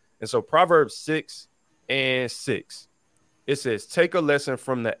look at it. And so Proverbs 6:6, it says, take a lesson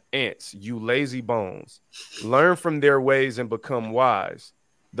from the ants, you lazy bones. Learn from their ways and become wise.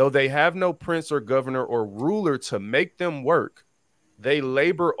 Though they have no prince or governor or ruler to make them work, they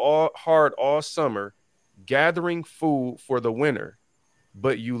labor hard all summer, gathering food for the winter.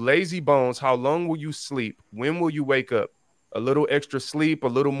 But you lazy bones, how long will you sleep? When will you wake up? A little extra sleep, a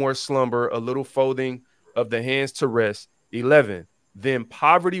little more slumber, a little folding of the hands to rest. 11. Then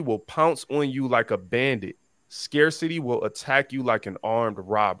poverty will pounce on you like a bandit. Scarcity will attack you like an armed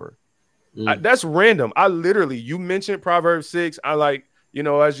robber. That's random. You mentioned Proverbs 6. I like, you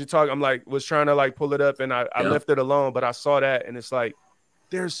know, as you talk, I'm like, was trying to like pull it up and I left it alone, but I saw that and it's like,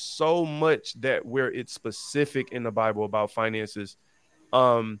 there's so much that where it's specific in the Bible about finances.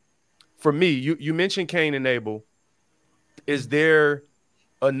 For me, you mentioned Cain and Abel. Is there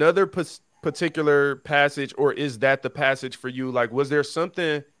another particular passage, or is that the passage for you? Like, was there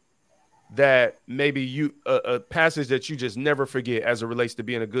something that maybe a passage that you just never forget as it relates to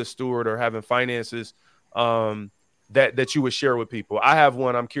being a good steward or having finances, that you would share with people? I have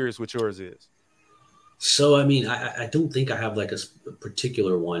one. I'm curious what yours is. So, I mean, I don't think I have like a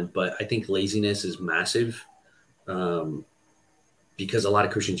particular one, but I think laziness is massive, because a lot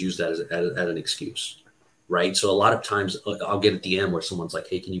of Christians use that as an excuse, right? So a lot of times I'll get a DM where someone's like,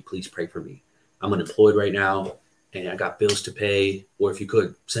 hey, can you please pray for me? I'm unemployed right now and I got bills to pay, or if you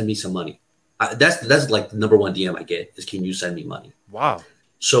could send me some money. That's like the number one DM I get is, can you send me money? Wow.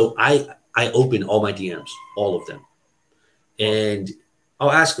 So I open all my DMs, all of them. And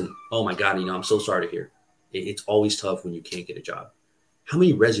I'll ask them, oh my God, you know, I'm so sorry to hear. It's always tough when you can't get a job. How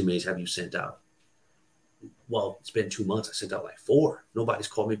many resumes have you sent out? Well, it's been 2 months. I sent out like 4. Nobody's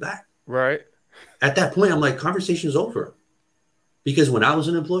called me back. Right. At that point, I'm like, conversation is over. Because when I was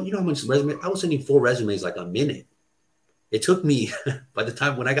unemployed, you know how much resume? I was sending 4 resumes like a minute. It took me, by the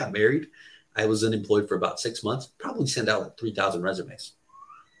time when I got married, I was unemployed for about 6 months, probably sent out like 3,000 resumes.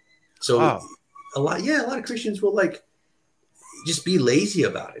 So wow. a lot of Christians will like just be lazy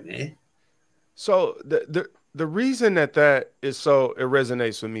about it, man. So the reason that is so, it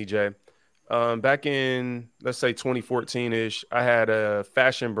resonates with me, Jay. Back in, let's say 2014-ish, I had a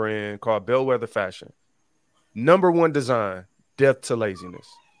fashion brand called Bellwether Fashion. Number 1 design, death to laziness.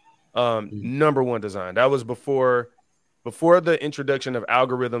 Number one design. That was before the introduction of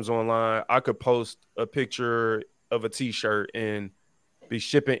algorithms online. I could post a picture of a t-shirt and be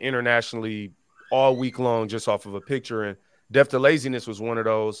shipping internationally all week long just off of a picture. And Death to Laziness was one of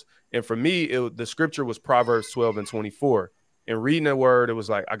those. And for me, the scripture was Proverbs 12 and 24. And reading the word, it was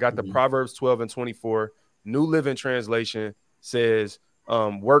like, I got the Proverbs 12 and 24. New Living Translation says,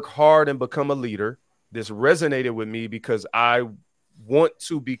 work hard and become a leader. This resonated with me because I want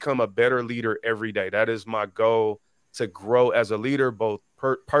to become a better leader every day. That is my goal, to grow as a leader, both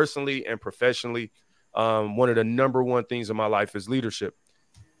personally and professionally. One of the number one things in my life is leadership.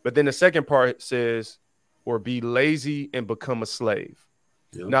 But then the second part says, or be lazy and become a slave.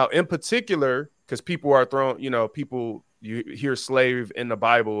 Yep. Now, in particular, because people are you hear slave in the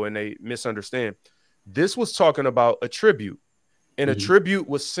Bible and they misunderstand. This was talking about a tribute. And a tribute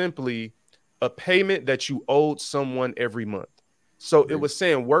was simply a payment that you owed someone every month. So it was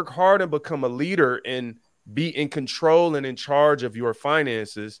saying work hard and become a leader and be in control and in charge of your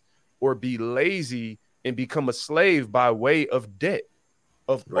finances, or be lazy and become a slave by way of debt,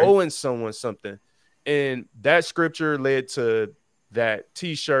 of owing someone something. And that scripture led to that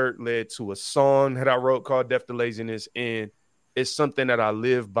t-shirt, led to a song that I wrote called Death to Laziness. And it's something that I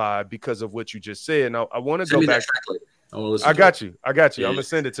live by because of what you just said. Now I want to go back. I got you. Yeah. I'm gonna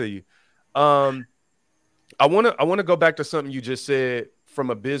send it to you. I want to go back to something you just said from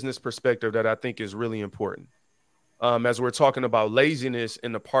a business perspective that I think is really important. As we're talking about laziness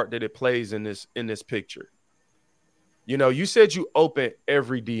and the part that it plays in this picture. You know, you said you open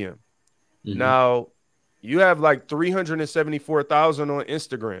every DM. Now you have like 374,000 on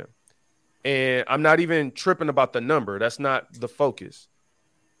Instagram, and I'm not even tripping about the number. That's not the focus.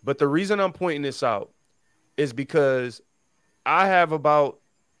 But the reason I'm pointing this out is because I have two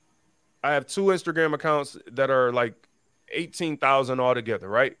Instagram accounts that are like 18,000 altogether,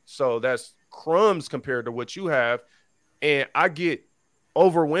 right? So that's crumbs compared to what you have. And I get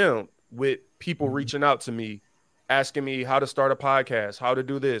overwhelmed with people reaching out to me, asking me how to start a podcast, how to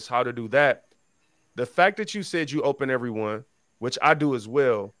do this, how to do that. The fact that you said you open everyone, which I do as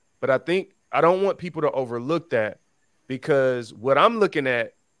well, but I think I don't want people to overlook that, because what I'm looking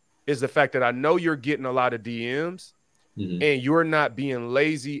at is the fact that I know you're getting a lot of DMs and you're not being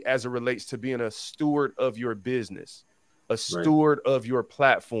lazy as it relates to being a steward of your business, a steward of your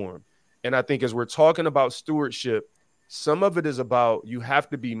platform. And I think as we're talking about stewardship, some of it is about you have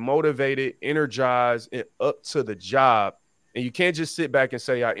to be motivated, energized, and up to the job. And you can't just sit back and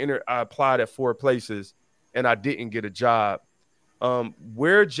say, I applied at 4 places and I didn't get a job.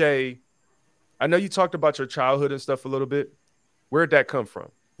 Jay, I know you talked about your childhood and stuff a little bit. Where'd that come from?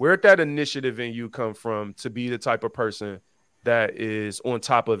 Where'd that initiative in you come from to be the type of person that is on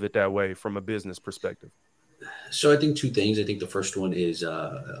top of it that way from a business perspective? So I think 2 things. I think the first one is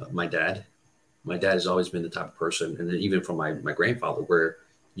my dad. My dad has always been the type of person, and then even from my grandfather, where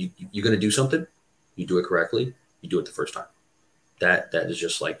you're going to do something, you do it correctly, you do it the first time. That is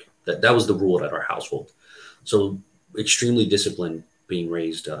just like that. That was the rule at our household. So extremely disciplined, being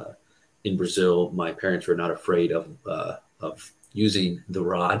raised in Brazil. My parents were not afraid of using the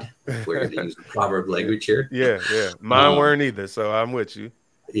rod. We're going to use the proverb language here. Yeah. Mine weren't either, so I'm with you.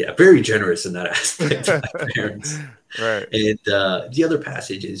 Yeah, very generous in that aspect. My parents. Right. And the other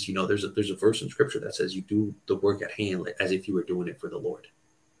passage is, there's a verse in scripture that says you do the work at hand as if you were doing it for the Lord.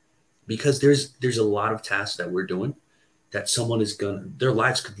 Because there's a lot of tasks that we're doing that someone is their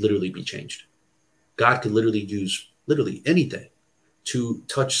lives could literally be changed. God could literally use anything to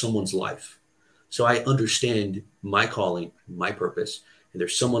touch someone's life. So I understand my calling, my purpose, and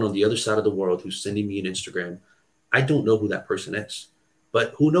there's someone on the other side of the world who's sending me an Instagram. I don't know who that person is,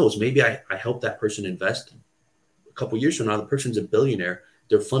 but who knows? Maybe I help that person invest. A couple of years from now, the person's a billionaire.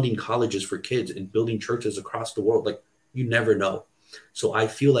 They're funding colleges for kids and building churches across the world. Like, you never know. So I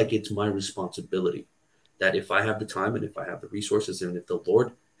feel like it's my responsibility that if I have the time and if I have the resources and if the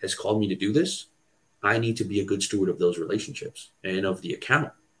Lord has called me to do this, I need to be a good steward of those relationships and of the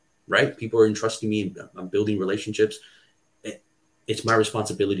account, right? People are entrusting me and I'm building relationships. It's my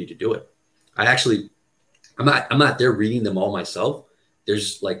responsibility to do it. I'm not there reading them all myself.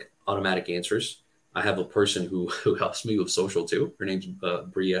 There's like automatic answers. I have a person who helps me with social too. Her name's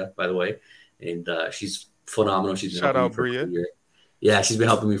Bria, by the way. And she's phenomenal. She's been Shout helping out me for Bria. a year. Yeah, she's been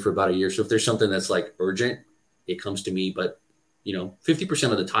helping me for about a year. So if there's something that's like urgent, it comes to me. But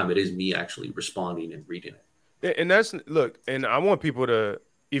 50% of the time it is me actually responding and reading it. And and I want people to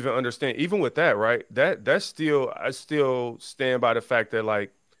even understand, even with that, right? I still stand by the fact that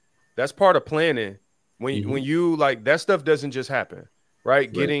like that's part of planning. When you like that stuff doesn't just happen,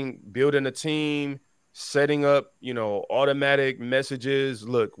 right? Building a team, setting up, automatic messages.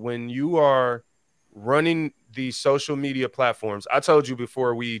 Look, when you are running these social media platforms, I told you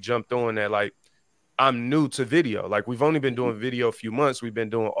before we jumped on that, like, I'm new to video. Like, we've only been doing video a few months. We've been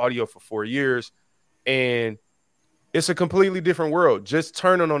doing audio for 4 years, and it's a completely different world. Just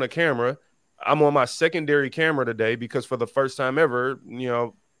turning on a camera. I'm on my secondary camera today because for the first time ever,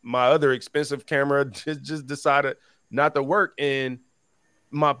 my other expensive camera just decided not to work. And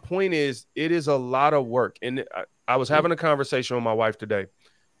my point is, it is a lot of work. And I was having a conversation with my wife today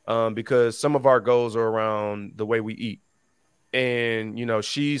because some of our goals are around the way we eat. And,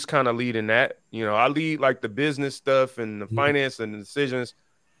 she's kind of leading that. I lead like the business stuff and the finance and the decisions.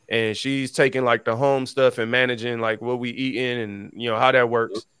 And she's taking like the home stuff and managing like what we eat in and, how that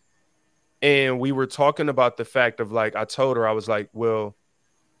works. And we were talking about the fact of, like, I told her, I was like, well,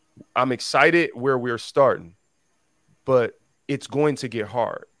 I'm excited where we're starting, but it's going to get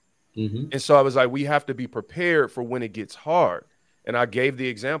hard. And so I was like, we have to be prepared for when it gets hard. And I gave the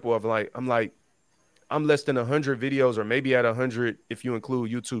example of I'm less than 100 videos, or maybe at 100 if you include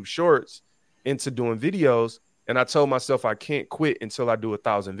YouTube shorts, into doing videos. And I told myself I can't quit until I do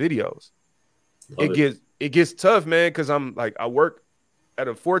 1,000 videos. It gets tough, man, because I'm like, I work at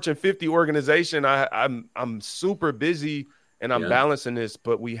a Fortune 50 organization. I'm super busy and I'm balancing this,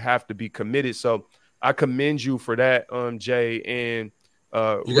 but we have to be committed. So I commend you for that, Jay. And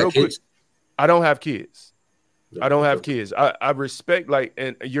real quick, I don't have kids. I don't have kids. I respect, like,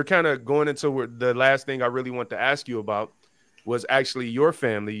 and you're kind of going into the last thing I really want to ask you about was actually your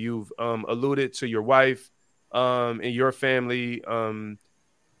family. You've alluded to your wife and your family. Can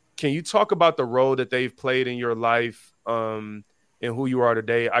you talk about the role that they've played in your life and who you are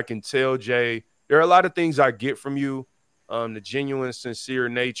today? I can tell, Jay, there are a lot of things I get from you, the genuine, sincere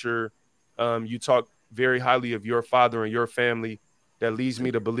nature. You talk very highly of your father and your family. That leads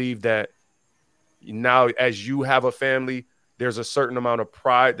me to believe that now, as you have a family, there's a certain amount of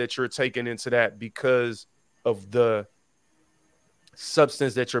pride that you're taking into that because of the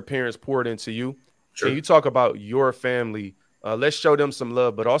substance that your parents poured into you. Sure. Can you talk about your family? Let's show them some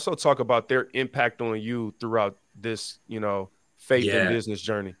love, but also talk about their impact on you throughout this, faith and business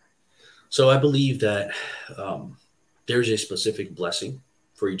journey. So I believe that there's a specific blessing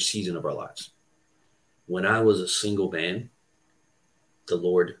for each season of our lives. When I was a single man, the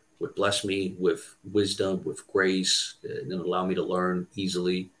Lord would bless me with wisdom, with grace, and allow me to learn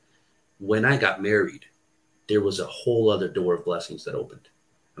easily. When I got married, there was a whole other door of blessings that opened.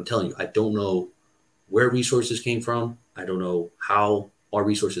 I'm telling you, I don't know where resources came from. I don't know how our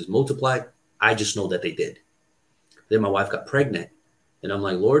resources multiplied. I just know that they did. Then my wife got pregnant, and I'm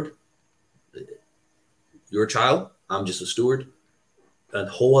like, Lord, you're a child. I'm just a steward. A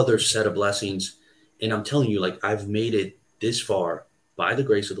whole other set of blessings. And I'm telling you, like, I've made it this far by the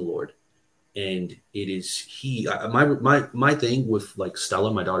grace of the Lord. And it is my thing with, like,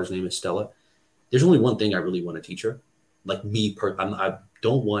 Stella, my daughter's name is Stella. There's only one thing I really want to teach her. Like, I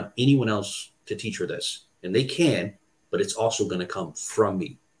don't want anyone else to teach her this. And they can, but it's also going to come from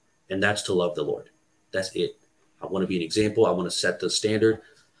me. And that's to love the Lord. That's it. I want to be an example. I want to set the standard.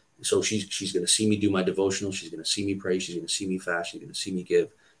 So she's going to see me do my devotional. She's going to see me pray. She's going to see me fast. She's going to see me give.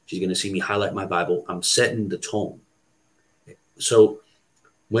 She's going to see me highlight my Bible. I'm setting the tone. So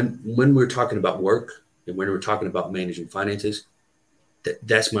when we're talking about work and when we're talking about managing finances,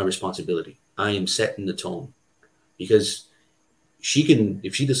 that's my responsibility. I am setting the tone, because she can,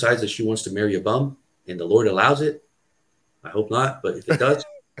 if she decides that she wants to marry a bum and the Lord allows it, I hope not, but if it does,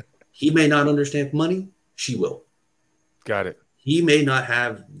 he may not understand money. She will. Got it. He may not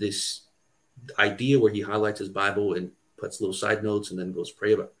have this idea where he highlights his Bible and puts little side notes and then goes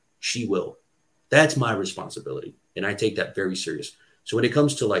pray about it. She will. That's my responsibility. And I take that very serious. So when it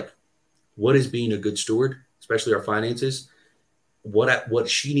comes to, like, what is being a good steward, especially our finances, what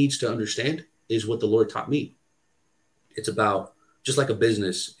she needs to understand is what the Lord taught me. It's about, just like a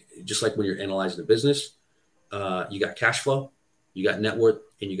business, just like when you're analyzing a business, you got cash flow, you got net worth,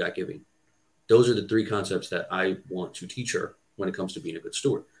 and you got giving. Those are the three concepts that I want to teach her when it comes to being a good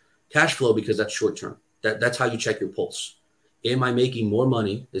steward. Cash flow, because that's short term. That's how you check your pulse. Am I making more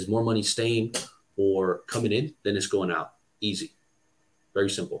money? Is more money staying or coming in than it's going out? Easy. Very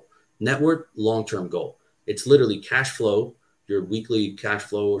simple. Net worth, long-term goal. It's literally cash flow, your weekly cash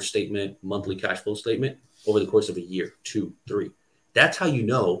flow statement, monthly cash flow statement over the course of a year, 2, 3. That's how you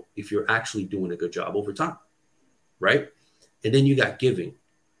know if you're actually doing a good job over time, right? And then you got giving.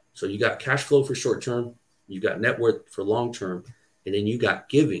 So you got cash flow for short term, you got net worth for long term, and then you got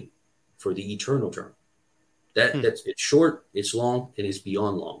giving for the eternal term. That's it's short, it's long, and it's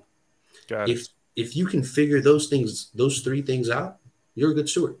beyond long. Got it. If you can figure those three things out, you're a good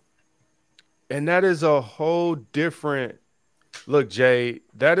steward. And that is a whole different look, Jay,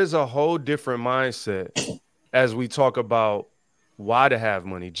 that is a whole different mindset as we talk about why to have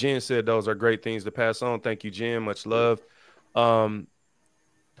money. Jen said those are great things to pass on. Thank you, Jen. Much love. Um,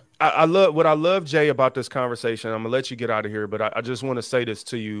 I love what I love, Jay, about this conversation. I'm gonna let you get out of here, but I just want to say this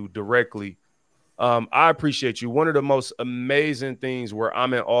to you directly. I appreciate you. One of the most amazing things where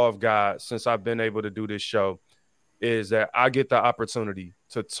I'm in awe of God since I've been able to do this show is that I get the opportunity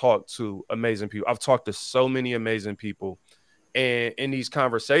to talk to amazing people. I've talked to so many amazing people, and in these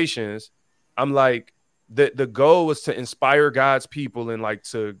conversations, I'm like, the goal was to inspire God's people and like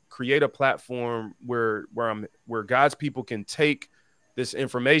to create a platform where God's people can take this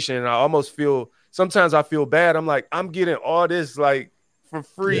information. And I almost feel sometimes I feel bad. I'm like, I'm getting all this like for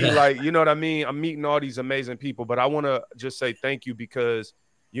free. Yeah. Like, you know what I mean? I'm meeting all these amazing people, but I want to just say thank you because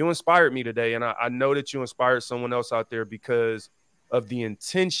you inspired me today. And I know that you inspired someone else out there because of the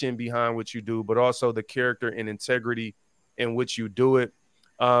intention behind what you do, but also the character and integrity in which you do it.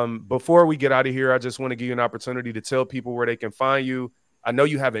 Before we get out of here, I just want to give you an opportunity to tell people where they can find you. I know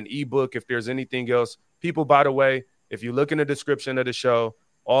you have an ebook. If there's anything else, people, by the way, if you look in the description of the show,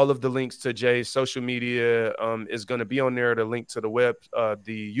 all of the links to Jay's social media is going to be on there. The link to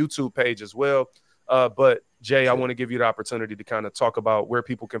the YouTube page as well. But Jay, I want to give you the opportunity to kind of talk about where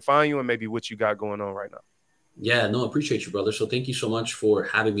people can find you and maybe what you got going on right now. Yeah, no, I appreciate you, brother. So thank you so much for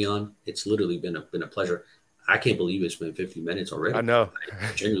having me on. It's literally been a pleasure. I can't believe it's been 50 minutes already. I know.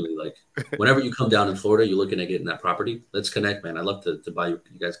 I genuinely, like, whenever you come down in Florida, you're looking at getting that property. Let's connect, man. I'd love to buy you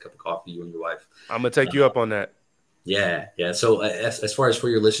guys a cup of coffee, you and your wife. I'm going to take you up on that. Yeah. So as far as for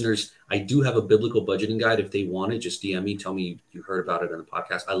your listeners, I do have a biblical budgeting guide. If they want it, just DM me. Tell me you heard about it on the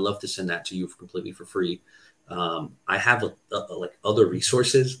podcast. I love to send that to you completely for free. I have like other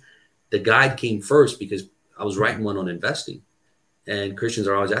resources. The guide came first because I was writing one on investing, and Christians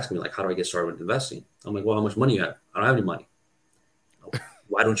are always asking me like, how do I get started with investing? I'm like, well, how much money you have? I don't have any money.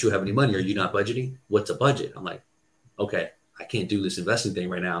 Why don't you have any money? Are you not budgeting? What's a budget? I'm like, okay, I can't do this investing thing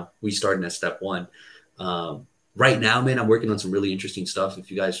right now. We started at step one. Right now, man, I'm working on some really interesting stuff.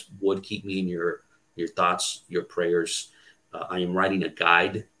 If you guys would keep me in your thoughts, your prayers, I am writing a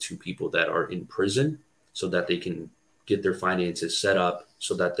guide to people that are in prison so that they can get their finances set up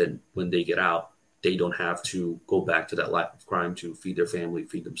so that then when they get out, they don't have to go back to that life of crime to feed their family,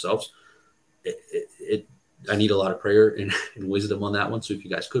 feed themselves. I need a lot of prayer and wisdom on that one. So if you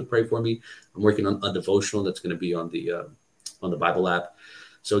guys could pray for me, I'm working on a devotional that's going to be on the Bible app.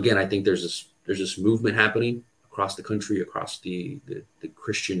 So again, I think there's this movement happening across the country, across the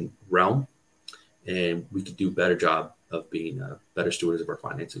Christian realm, and we could do a better job of being better stewards of our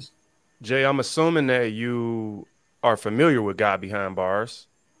finances. Jay, I'm assuming that you are familiar with God Behind Bars.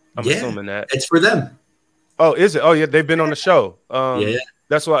 I'm assuming that it's for them. Oh, is it? Oh, yeah, they've been on the show. Yeah.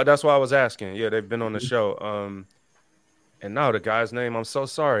 That's why I was asking. Yeah, they've been on the show. And now the guy's name, I'm so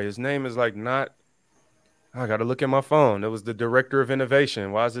sorry. His name is like not. I got to look at my phone. It was the director of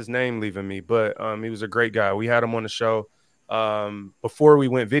innovation. Why is his name leaving me? But he was a great guy. We had him on the show before we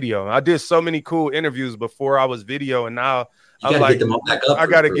went video. I did so many cool interviews before I was video, and now I'm like, get them all back up I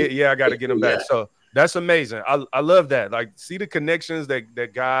got to get them back. So that's amazing. I love that. Like, see the connections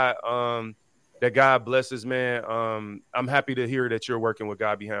that God blesses, man. I'm happy to hear that you're working with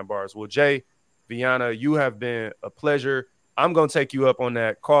God Behind Bars. Well, Jay, Vianna, you have been a pleasure. I'm going to take you up on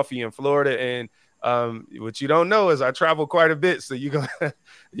that coffee in Florida. And what you don't know is I travel quite a bit. So you're gonna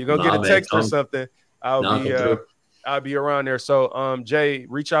get a text or something. I'll be around there. So Jay,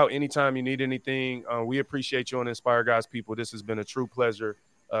 reach out anytime you need anything. We appreciate you on Inspire God's People. This has been a true pleasure.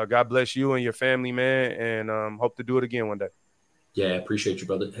 God bless you and your family, man, and hope to do it again one day. Yeah, I appreciate you,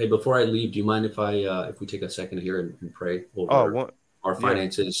 brother. Hey, before I leave, do you mind if we take a second here and pray over our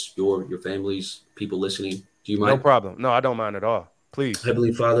finances, your families, people listening? Do you mind? No problem. No, I don't mind at all. Please.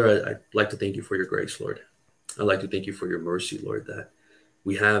 Heavenly Father, I'd like to thank you for your grace, Lord. I'd like to thank you for your mercy, Lord, that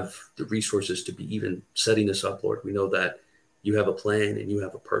we have the resources to be even setting this up, Lord. We know that you have a plan and you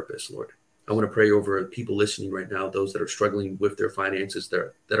have a purpose, Lord. I want to pray over people listening right now, those that are struggling with their finances,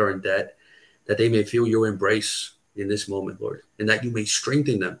 that are in debt, that they may feel your embrace in this moment, Lord, and that you may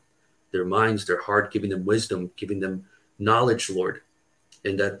strengthen them, their minds, their heart, giving them wisdom, giving them knowledge, Lord,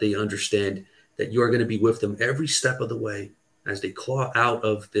 and that they understand that you are going to be with them every step of the way as they claw out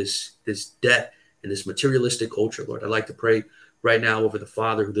of this debt and this materialistic culture, Lord. I'd like to pray right now over the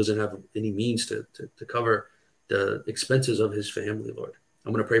father who doesn't have any means to cover the expenses of his family, Lord.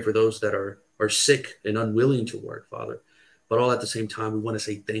 I'm going to pray for those that are sick and unwilling to work, Father. But all at the same time, we want to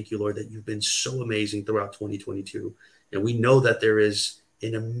say thank you, Lord, that you've been so amazing throughout 2022. And we know that there is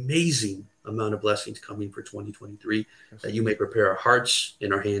an amazing amount of blessings coming for 2023, that you may prepare our hearts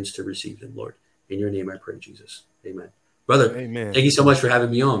and our hands to receive them, Lord. In your name I pray, Jesus. Amen. Brother, Amen. thank you so much for having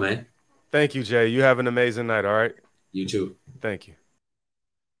me on, man. Thank you, Jay. You have an amazing night, all right? You too. Thank you.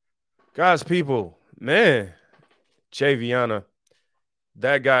 Guys, people, man, Jay Viana,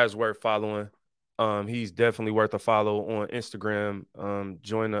 that guy is worth following. He's definitely worth a follow on Instagram.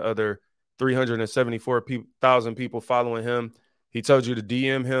 Join the other 374,000 people following him. He told you to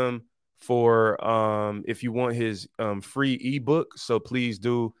DM him for if you want his free ebook. So please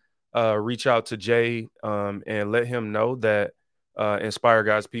do reach out to Jay and let him know that Inspire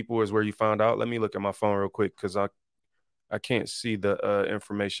God's People is where you found out. Let me look at my phone real quick because I can't see the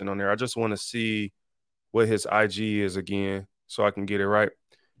information on there. I just want to see what his IG is again so I can get it right.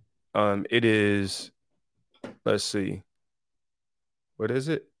 It is, let's see. What is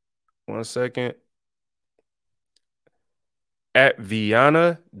it? 1 second. At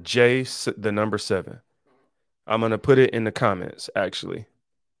Viana J, the number 7. I'm going to put it in the comments, actually.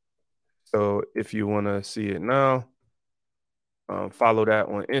 So if you want to see it now, follow that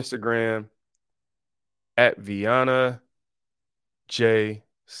on Instagram at Viana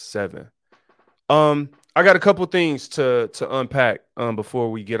J7. I got a couple things to unpack before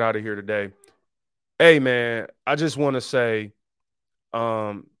we get out of here today. Hey, man, I just want to say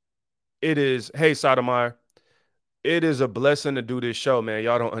it is, hey, Sotomayor, it is a blessing to do this show, man.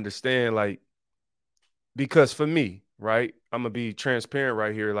 Y'all don't understand, like, because for me, right, I'm going to be transparent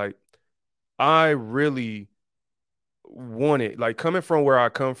right here. Like, I really wanted, like, coming from where I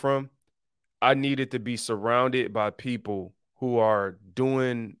come from, I needed to be surrounded by people who are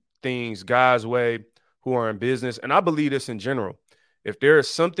doing things God's way, who are in business. And I believe this in general. If there is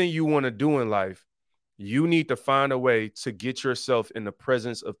something you want to do in life, you need to find a way to get yourself in the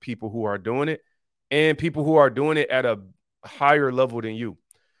presence of people who are doing it and people who are doing it at a higher level than you.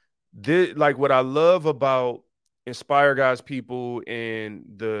 Like what I love about Inspire God's People and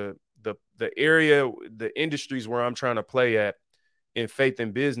the area, the industries where I'm trying to play at in faith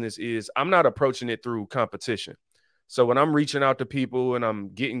and business is I'm not approaching it through competition. So when I'm reaching out to people and I'm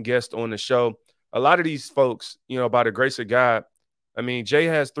getting guests on the show, a lot of these folks, you know, by the grace of God, I mean, Jay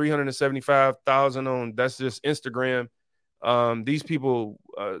has 375,000 on, that's just Instagram. These people,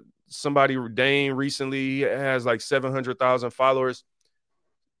 somebody, Dane, recently has like 700,000 followers.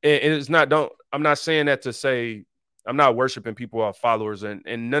 And it's not, I'm not saying that to say, I'm not worshiping people off followers,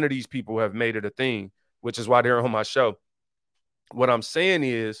 and none of these people have made it a thing, which is why they're on my show. What I'm saying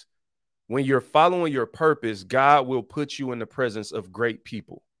is, when you're following your purpose, God will put you in the presence of great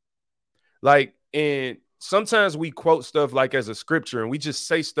people. Like, and sometimes we quote stuff like as a scripture and we just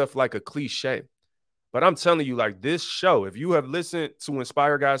say stuff like a cliche. But I'm telling you, like this show, if you have listened to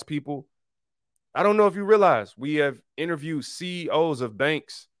Inspire God's People, I don't know if you realize we have interviewed CEOs of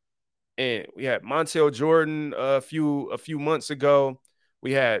banks, and we had Montel Jordan a few months ago.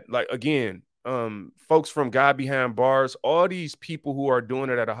 We had, like, again, folks from God Behind Bars, all these people who are doing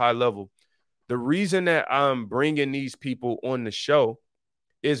it at a high level. The reason that I'm bringing these people on the show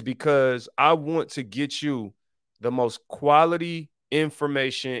is because I want to get you the most quality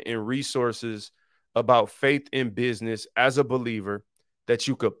information and resources about faith in business as a believer that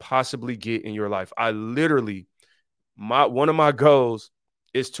you could possibly get in your life. I literally, one of my goals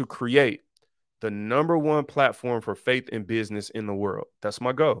is to create the #1 platform for faith in business in the world. That's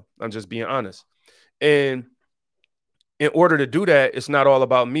my goal. I'm just being honest. And in order to do that, it's not all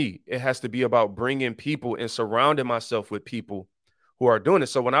about me. It has to be about bringing people and surrounding myself with people who are doing it.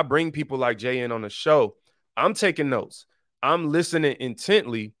 So when I bring people like Jay in on the show, I'm taking notes. I'm listening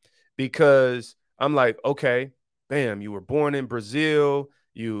intently because I'm like, okay, bam, you were born in Brazil.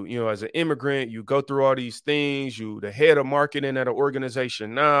 You know, as an immigrant, you go through all these things. You the head of marketing at an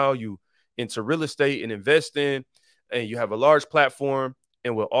organization now. You into real estate and investing, and you have a large platform.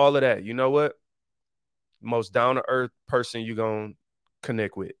 And with all of that, you know what? Most down-to-earth person you're going to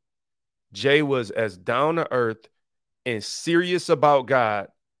connect with. Jay was as down-to-earth and serious about God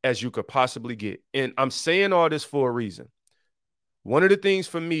as you could possibly get. And I'm saying all this for a reason. One of the things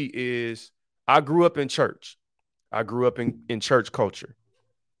for me is I grew up in church. I grew up in church culture.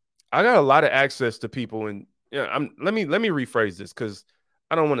 I got a lot of access to people, and you know, let me rephrase this because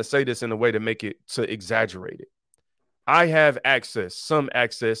I don't want to say this in a way to make it to exaggerate it. I have access, some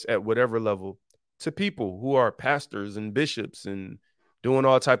access at whatever level, to people who are pastors and bishops and doing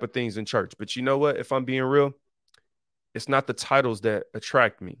all type of things in church. But you know what? If I'm being real, it's not the titles that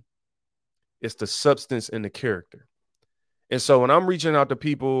attract me. It's the substance and the character. And so when I'm reaching out to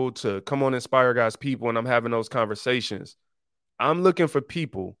people to come on Inspire God's People and I'm having those conversations, I'm looking for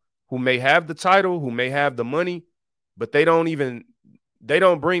people who may have the title, who may have the money, but they don't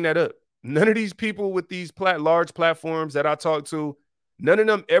bring that up. None of these people with these large platforms that I talk to, None of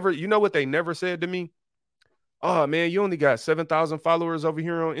them ever, you know what they never said to me? Oh man, you only got 7,000 followers over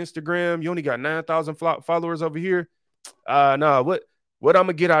here on Instagram. You only got 9,000 followers over here. Nah, what I'm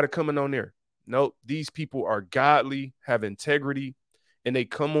gonna get out of coming on there? Nope. These people are godly, have integrity, and they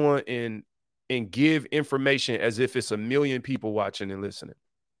come on and give information as if it's a million people watching and listening.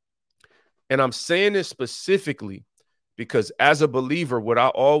 And I'm saying this specifically because as a believer, what I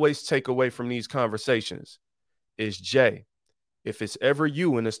always take away from these conversations is, Jay, if it's ever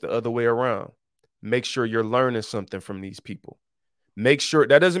you and it's the other way around, make sure you're learning something from these people. Make sure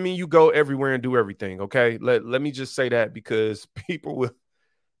that doesn't mean you go everywhere and do everything. Okay. Let me just say that, because people will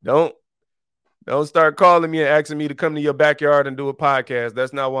don't start calling me and asking me to come to your backyard and do a podcast.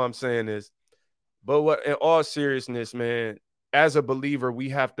 That's not what I'm saying is. But what, in all seriousness, man, as a believer, we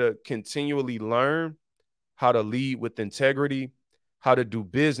have to continually learn how to lead with integrity, how to do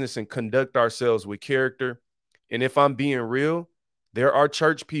business and conduct ourselves with character. And if I'm being real, there are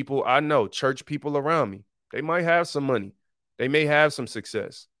church people, I know, church people around me. They might have some money. They may have some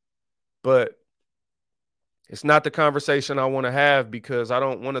success. But it's not the conversation I want to have, because I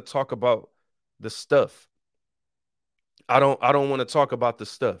don't want to talk about the stuff. I don't want to talk about the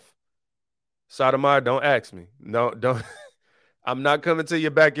stuff. Sodomai, don't ask me. No, don't. I'm not coming to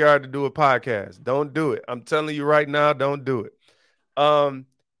your backyard to do a podcast. Don't do it. I'm telling you right now, don't do it.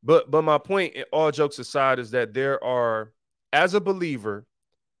 But my point, all jokes aside, is that there are, as a believer,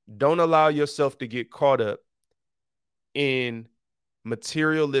 don't allow yourself to get caught up in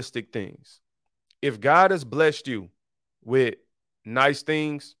materialistic things. If God has blessed you with nice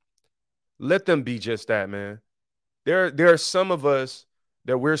things, let them be just that, man. There are some of us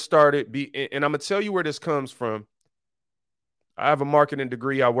that we're started and I'm gonna tell you where this comes from. I have a marketing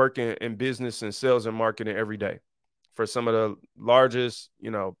degree. I work in business and sales and marketing every day for some of the largest,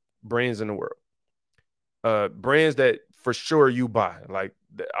 brands in the world. Brands that for sure you buy. Like,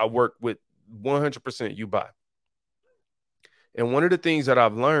 I work with 100% you buy. And one of the things that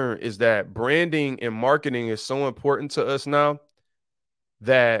I've learned is that branding and marketing is so important to us now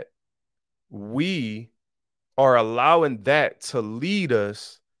that we are allowing that to lead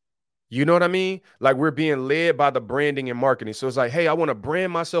us. You know what I mean? Like, we're being led by the branding and marketing. So it's like, hey, I want to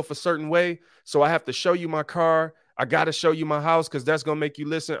brand myself a certain way, so I have to show you my car. I got to show you my house because that's going to make you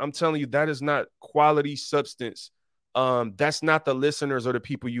listen. I'm telling you, that is not quality substance. That's not the listeners or the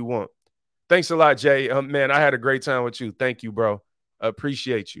people you want. Thanks a lot, Jay. Man, I had a great time with you. Thank you, bro.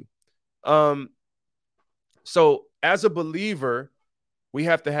 Appreciate you. So as a believer, we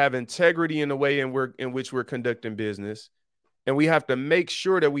have to have integrity in the way in which we're conducting business. And we have to make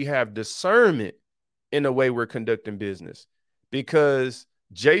sure that we have discernment in the way we're conducting business. Because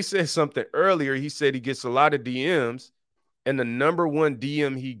Jay said something earlier. He said he gets a lot of DMs, and the number one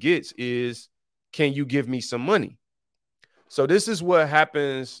DM he gets is, can you give me some money? So this is what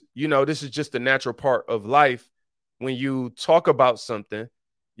happens. This is just the natural part of life. When you talk about something,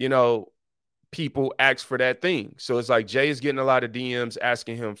 people ask for that thing. So it's like Jay is getting a lot of DMs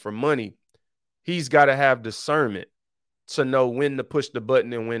asking him for money. He's got to have discernment to know when to push the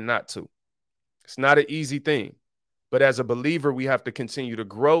button and when not to. It's not an easy thing. But as a believer, we have to continue to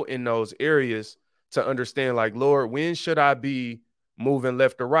grow in those areas to understand, like, Lord, when should I be moving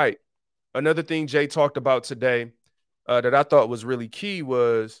left or right? Another thing Jay talked about today that I thought was really key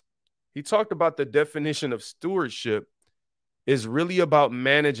was he talked about the definition of stewardship is really about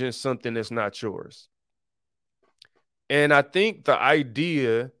managing something that's not yours. And I think the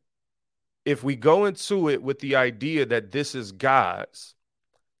idea, if we go into it with the idea that this is God's,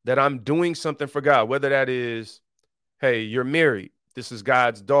 that I'm doing something for God, whether that is, hey, you're married, this is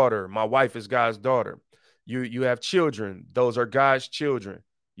God's daughter. My wife is God's daughter. You have children. Those are God's children.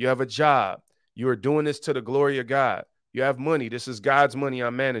 You have a job. You are doing this to the glory of God. You have money. This is God's money.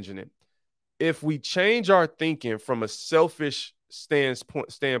 I'm managing it. If we change our thinking from a selfish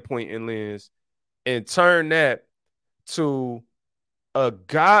standpoint and lens and turn that to a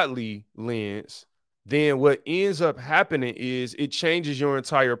godly lens, then what ends up happening is it changes your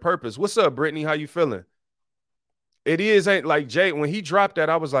entire purpose. What's up, Brittany? How you feeling? It is, ain't like Jay, when he dropped that,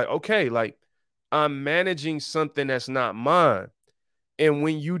 I was like, okay, like, I'm managing something that's not mine. And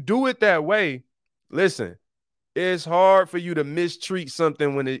when you do it that way, listen, it's hard for you to mistreat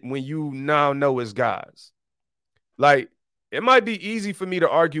something when you now know it's God's. Like, it might be easy for me to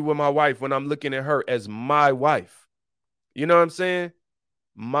argue with my wife when I'm looking at her as my wife. You know what I'm saying?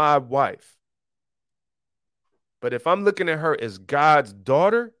 My wife. But if I'm looking at her as God's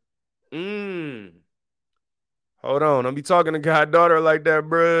daughter, hold on. Don't be talking to God's daughter like that,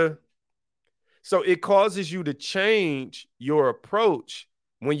 bruh. So it causes you to change your approach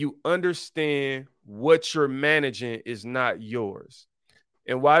when you understand what you're managing is not yours.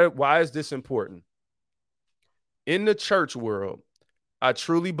 And why is this important? In the church world, I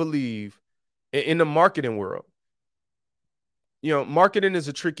truly believe in the marketing world, marketing is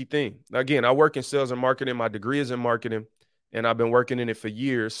a tricky thing. Again, I work in sales and marketing. My degree is in marketing, and I've been working in it for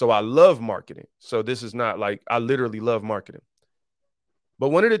years. So I love marketing. So this is not like I literally love marketing. But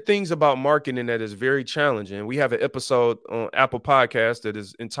one of the things about marketing that is very challenging, we have an episode on Apple Podcast that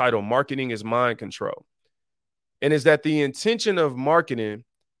is entitled Marketing is Mind Control. And is that the intention of marketing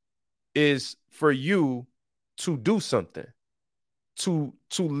is for you to do something, to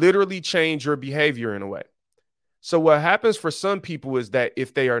literally change your behavior in a way. So what happens for some people is that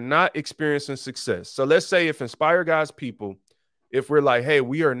if they are not experiencing success, so let's say if Inspire God's people, if we're like, hey,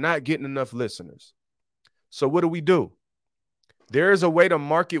 we are not getting enough listeners. So what do? There is a way to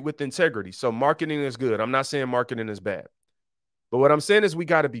market with integrity. So marketing is good. I'm not saying marketing is bad. But what I'm saying is we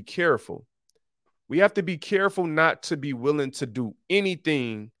got to be careful. We have to be careful not to be willing to do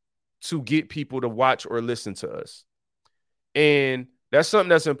anything to get people to watch or listen to us. And that's something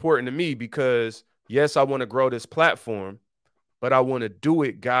that's important to me because, yes, I want to grow this platform, but I want to do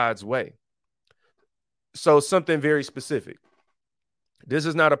it God's way. So something very specific. This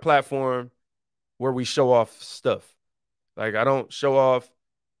is not a platform where we show off stuff. Like I don't show off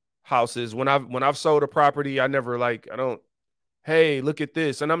houses. When I've sold a property, hey, look at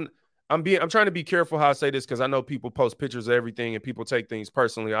this. And I'm trying to be careful how I say this because I know people post pictures of everything and people take things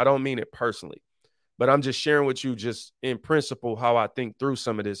personally. I don't mean it personally, but I'm just sharing with you just in principle how I think through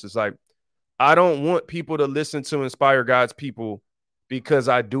some of this. It's like I don't want people to listen to Inspire God's people because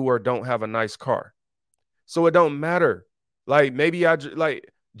I do or don't have a nice car. So it don't matter. Like maybe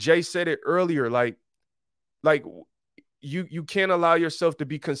like Jay said it earlier, like you can't allow yourself to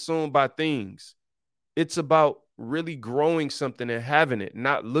be consumed by things. It's about really growing something and having it,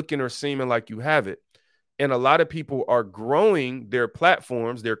 not looking or seeming like you have it. And a lot of people are growing their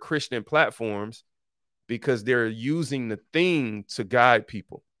platforms, their Christian platforms, because they're using the thing to guide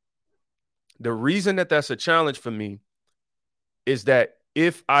people. The reason that that's a challenge for me is that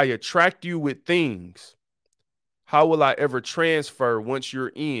if I attract you with things, how will I ever transfer once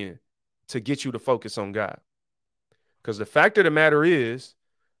you're in to get you to focus on God? Because the fact of the matter is,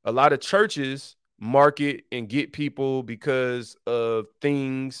 a lot of churches market and get people because of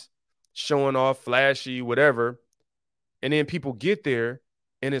things showing off, flashy, whatever. And then people get there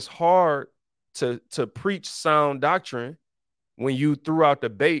and it's hard to preach sound doctrine when you threw out the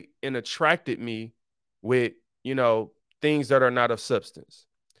bait and attracted me with, things that are not of substance.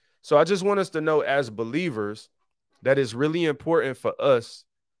 So I just want us to know as believers that it's really important for us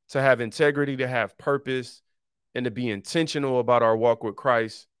to have integrity, to have purpose, and to be intentional about our walk with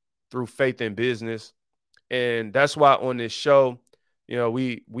Christ through faith and business. And that's why on this show,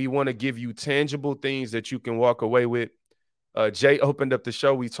 we want to give you tangible things that you can walk away with. Jay opened up the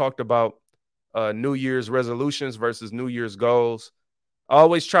show. We talked about New Year's resolutions versus New Year's goals. I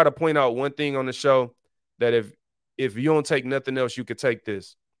always try to point out one thing on the show that if you don't take nothing else, you could take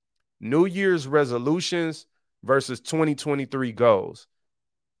this. New Year's resolutions versus 2023 goals.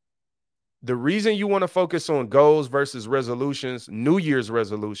 The reason you want to focus on goals versus resolutions, New Year's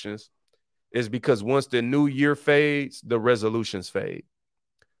resolutions, is because once the new year fades, the resolutions fade.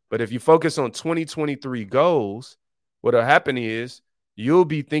 But if you focus on 2023 goals, what'll happen is you'll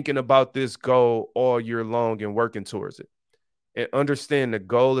be thinking about this goal all year long and working towards it. And understand the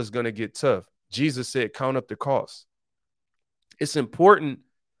goal is going to get tough. Jesus said, count up the cost. It's important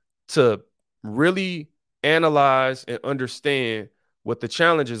to really analyze and understand what the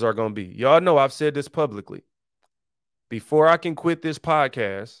challenges are going to be. Y'all know I've said this publicly. Before I can quit this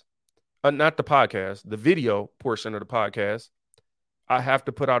podcast, not the podcast, the video portion of the podcast, I have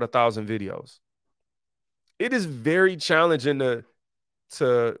to put out 1,000 videos. It is very challenging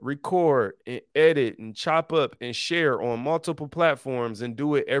to record and edit and chop up and share on multiple platforms and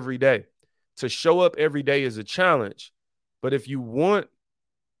do it every day. To show up every day is a challenge. But if you want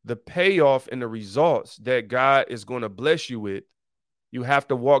the payoff and the results that God is going to bless you with, you have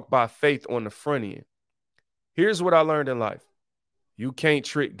to walk by faith on the front end. Here's what I learned in life. You can't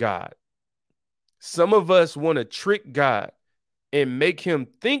trick God. Some of us want to trick God and make him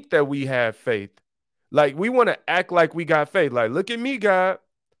think that we have faith. Like we want to act like we got faith. Like, look at me, God.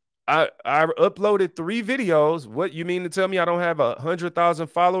 I uploaded 3 videos. What, you mean to tell me I don't have 100,000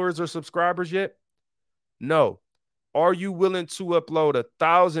 followers or subscribers yet? No. Are you willing to upload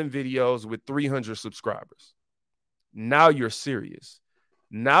 1,000 videos with 300 subscribers? Now you're serious.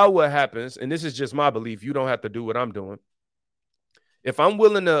 Now what happens, and this is just my belief, you don't have to do what I'm doing. If I'm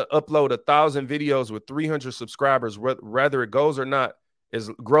willing to upload 1,000 videos with 300 subscribers, whether it grows or not, as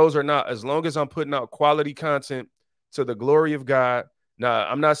long as I'm putting out quality content to the glory of God, Now,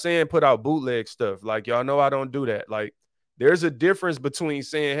 I'm not saying put out bootleg stuff. Like, y'all know I don't do that. Like, there's a difference between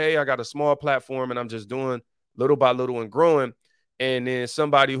saying, hey, I got a small platform and I'm just doing little by little and growing, and then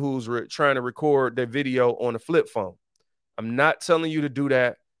somebody who's trying to record their video on a flip phone. I'm not telling you to do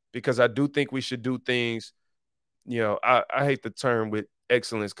that because I do think we should do things, I hate the term with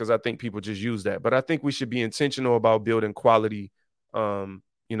excellence because I think people just use that, but I think we should be intentional about building quality,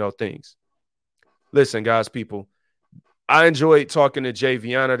 things. Listen, guys, people, I enjoyed talking to Jay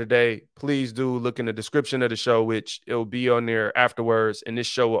Viana today. Please do look in the description of the show, which it'll be on there afterwards. And this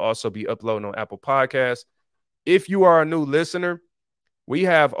show will also be uploaded on Apple Podcasts. If you are a new listener, we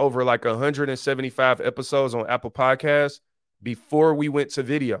have over like 175 episodes on Apple Podcasts before we went to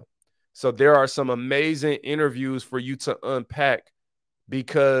video. So there are some amazing interviews for you to unpack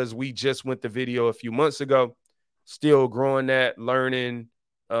because we just went to video a few months ago, still growing that, learning,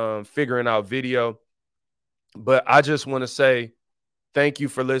 figuring out video. But I just want to say thank you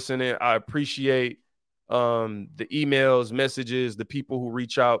for listening. I appreciate the emails, messages, the people who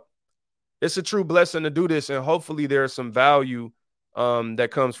reach out. It's a true blessing to do this, and hopefully there's some value that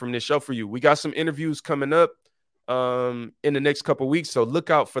comes from this show for you. We got some interviews coming up in the next couple of weeks, so look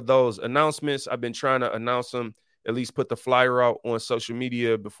out for those announcements. I've been trying to announce them, at least put the flyer out on social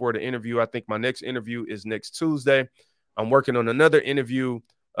media before the interview. I think my next interview is next Tuesday. I'm working on another interview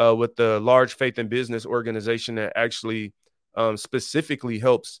with the large faith and business organization that actually specifically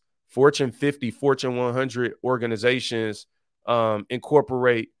helps Fortune 50, Fortune 100 organizations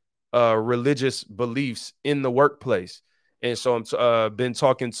incorporate religious beliefs in the workplace. And so I'm been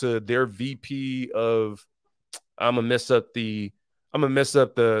talking to their VP of, I'm gonna mess up the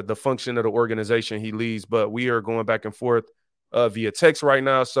function of the organization he leads, but we are going back and forth via text right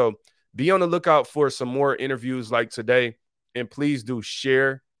now. So be on the lookout for some more interviews like today. And please do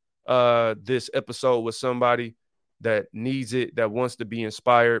share this episode with somebody that needs it, that wants to be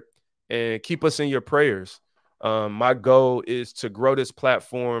inspired, and keep us in your prayers. My goal is to grow this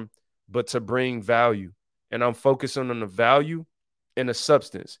platform, but to bring value. And I'm focusing on the value and the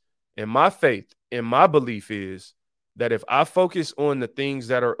substance. And my faith and my belief is that if I focus on the things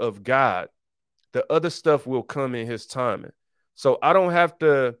that are of God, the other stuff will come in his timing. So I don't have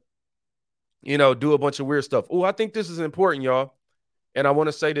to, do a bunch of weird stuff. Oh, I think this is important, y'all. And I want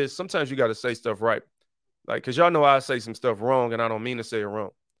to say this. Sometimes you got to say stuff right. Like, because y'all know I say some stuff wrong and I don't mean to say it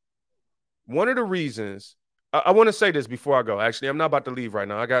wrong. One of the reasons, I want to say this before I go. Actually, I'm not about to leave right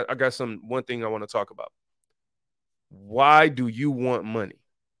now. I got one thing I want to talk about. Why do you want money?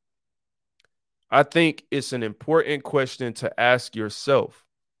 I think it's an important question to ask yourself.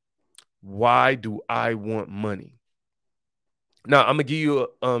 Why do I want money? Now, I'm going to give you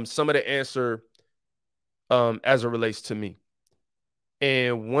some of the answer as it relates to me.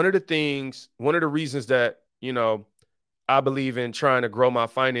 And one of the reasons that, I believe in trying to grow my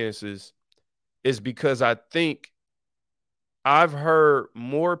finances is because I think I've heard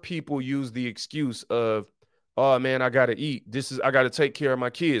more people use the excuse of, oh man, I got to eat. I got to take care of my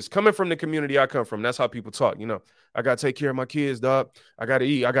kids. Coming from the community I come from, that's how people talk. I got to take care of my kids, dog. I got to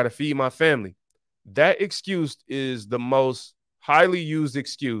eat. I got to feed my family. That excuse is the most highly used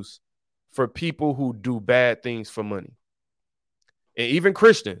excuse for people who do bad things for money. And even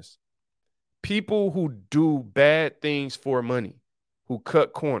Christians, people who do bad things for money, who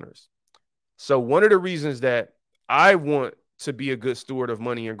cut corners. So one of the reasons that I want to be a good steward of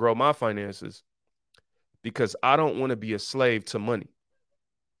money and grow my finances, because I don't want to be a slave to money.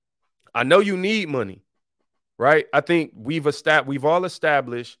 I know you need money, right? I think we've all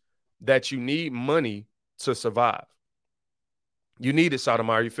established that you need money to survive. You need it,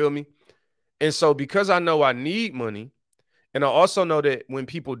 Sotomayor, you feel me? And so because I know I need money, and I also know that when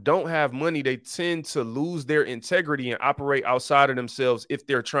people don't have money, they tend to lose their integrity and operate outside of themselves if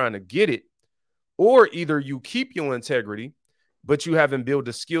they're trying to get it. Or either you keep your integrity, but you haven't built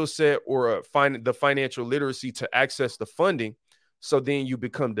a skill set or the financial literacy to access the funding. So then you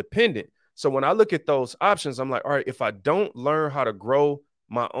become dependent. So when I look at those options, I'm like, all right, if I don't learn how to grow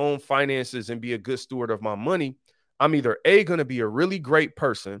my own finances and be a good steward of my money, I'm either going to be a really great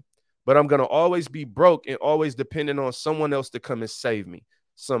person, but I'm going to always be broke and always dependent on someone else to come and save me.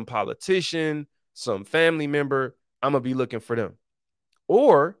 Some politician, some family member, I'm going to be looking for them.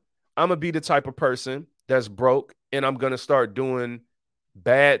 Or I'm going to be the type of person that's broke and I'm going to start doing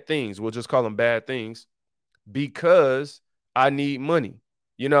bad things. We'll just call them bad things because I need money.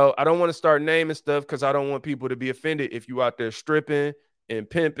 I don't want to start naming stuff because I don't want people to be offended if you out there stripping and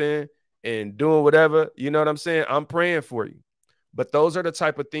pimping and doing whatever. You know what I'm saying? I'm praying for you. But those are the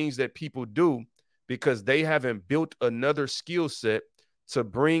type of things that people do because they haven't built another skill set to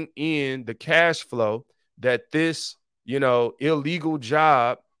bring in the cash flow that this illegal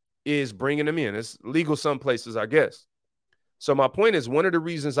job is bringing them in. It's legal some places, I guess. So my point is, one of the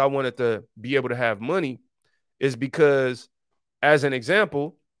reasons I wanted to be able to have money is because, as an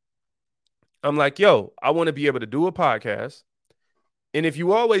example, I'm like, yo, I want to be able to do a podcast. And if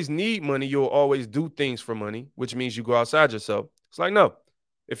you always need money, you'll always do things for money, which means you go outside yourself. It's like, no,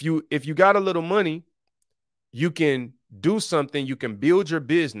 if you got a little money, you can do something, you can build your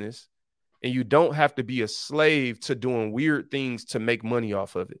business, and you don't have to be a slave to doing weird things to make money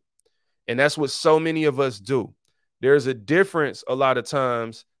off of it. And that's what so many of us do. There's a difference a lot of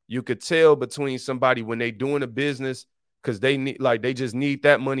times you could tell between somebody when they doing a business because they just need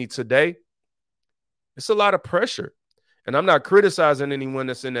that money today. It's a lot of pressure. And I'm not criticizing anyone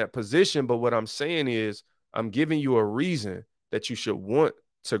that's in that position, but what I'm saying is I'm giving you a reason that you should want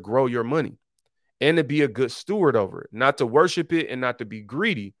to grow your money and to be a good steward over it, not to worship it and not to be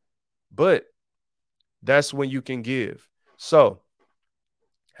greedy, but that's when you can give. So,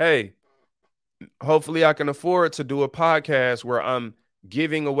 hey, hopefully I can afford to do a podcast where I'm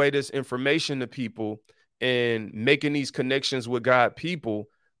giving away this information to people and making these connections with God people.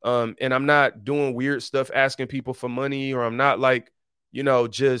 And I'm not doing weird stuff, asking people for money, or I'm not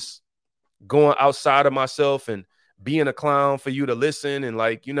just going outside of myself and being a clown for you to listen and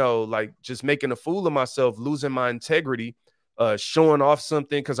just making a fool of myself, losing my integrity, showing off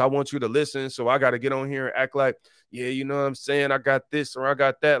something because I want you to listen. So I got to get on here and act like, yeah, you know what I'm saying? I got this or I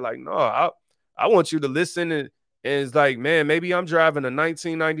got that. Like, no, I want you to listen. And it's like, man, maybe I'm driving a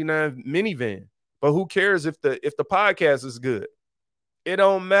 1999 minivan, but who cares if the podcast is good? It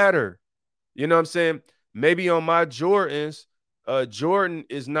don't matter. You know what I'm saying? Maybe on my Jordans, Jordan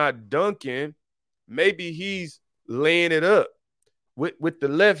is not dunking. Maybe he's laying it up with the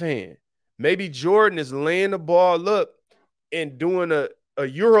left hand. Maybe Jordan is laying the ball up and doing a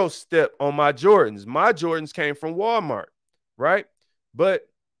Euro step on my Jordans. My Jordans came from Walmart, right? But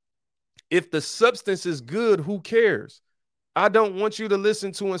if the substance is good, who cares? I don't want you to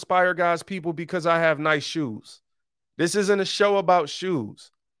listen to Inspire God's people because I have nice shoes. This isn't a show about shoes.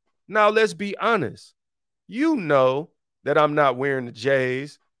 Now, let's be honest. You know that I'm not wearing the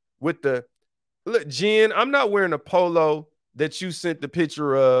J's with the look, Jen, I'm not wearing a polo that you sent the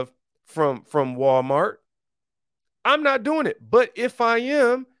picture of from Walmart. I'm not doing it. But if I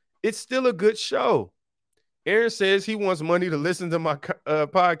am, it's still a good show. Aaron says he wants money to listen to my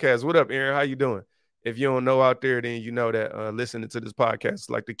podcast. What up, Aaron? How you doing? If you don't know out there, then you know that listening to this podcast is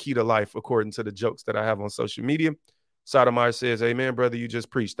like the key to life, according to the jokes that I have on social media. Sotomayor says, amen, brother, you just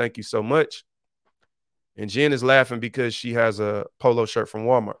preached. Thank you so much. And Jen is laughing because she has a polo shirt from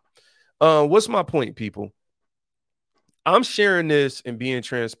Walmart. What's my point, people? I'm sharing this and being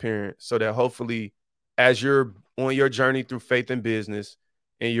transparent so that hopefully as you're on your journey through faith and business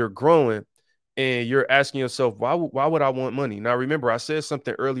and you're growing and you're asking yourself, why would I want money? Now, remember, I said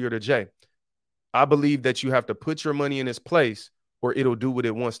something earlier to Jay. I believe that you have to put your money in its place or it'll do what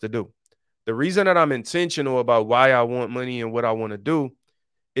it wants to do. The reason that I'm intentional about why I want money and what I want to do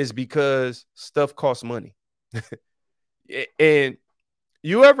is because stuff costs money. And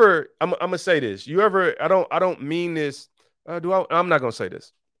you ever, I'm going to say this. You ever, I don't mean this. I'm not going to say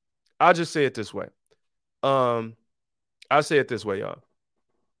this. I'll just say it this way. I'll say it this way, y'all.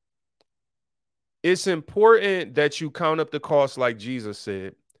 It's important that you count up the cost like Jesus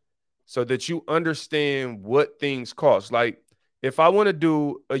said so that you understand what things cost. Like, if I want to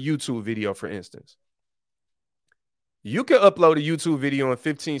do a YouTube video, for instance, you can upload a YouTube video in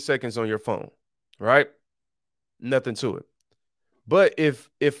 15 seconds on your phone, right? Nothing to it. But if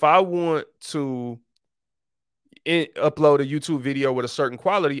I want to upload a YouTube video with a certain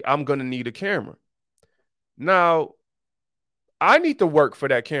quality, I'm going to need a camera. Now, I need to work for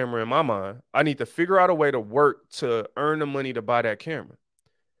that camera in my mind. I need to figure out a way to work to earn the money to buy that camera.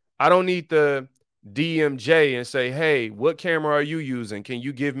 I don't need to DMJ and say, hey, what camera are you using? Can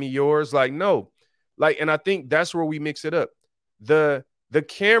you give me yours? Like, no. And I think that's where we mix it up. The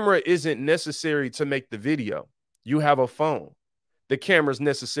camera isn't necessary to make the video. You have a phone. The camera is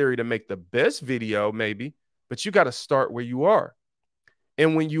necessary to make the best video, maybe, but you got to start where you are.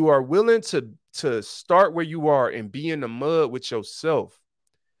 And when you are willing to start where you are and be in the mud with yourself,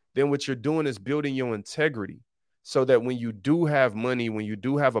 then what you're doing is building your integrity so that when you do have money, when you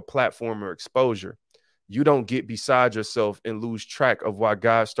do have a platform or exposure, you don't get beside yourself and lose track of why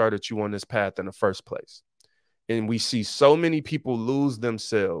God started you on this path in the first place. And we see so many people lose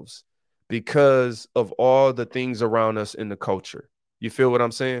themselves because of all the things around us in the culture. You feel what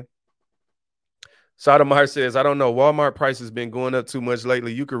I'm saying? Sotomayor says, I don't know. Walmart price has been going up too much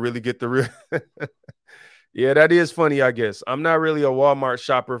lately. You could really get the real. Yeah, that is funny, I guess. I'm not really a Walmart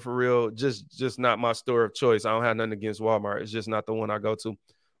shopper for real. Just not my store of choice. I don't have nothing against Walmart. It's just not the one I go to.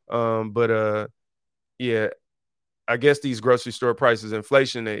 But yeah, I guess these grocery store prices,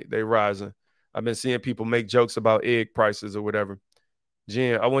 inflation, they rising. I've been seeing people make jokes about egg prices or whatever.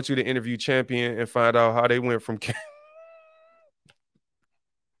 Jen, I want you to interview Champion and find out how they went from.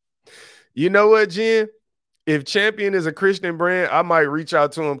 You know what, Jen? If Champion is a Christian brand, I might reach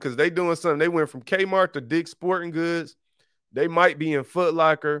out to them because they doing something. They went from Kmart to Dick's Sporting Goods. They might be in Foot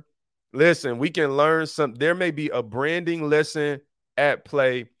Locker. Listen, we can learn some. There may be a branding lesson at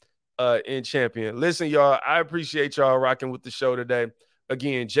play in Champion. Listen, y'all, I appreciate y'all rocking with the show today.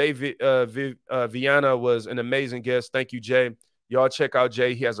 Again, Jay Viana was an amazing guest. Thank you, Jay. Y'all check out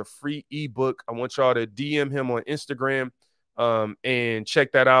Jay. He has a free ebook. I want y'all to DM him on Instagram and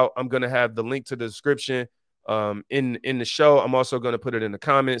check that out. I'm going to have the link to the description in the show. I'm also going to put it in the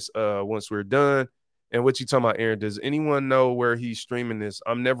comments once we're done. And what you talking about, Aaron? Does anyone know where he's streaming this?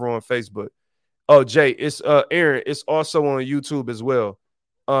 I'm never on Facebook. Oh, Jay, it's Aaron. It's also on YouTube as well.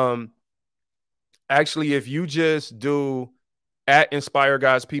 Actually, if you just do at Inspire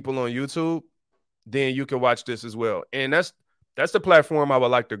God's People on YouTube, then you can watch this as well. And that's the platform I would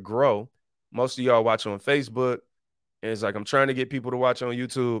like to grow. Most of y'all watch on Facebook. And it's like I'm trying to get people to watch on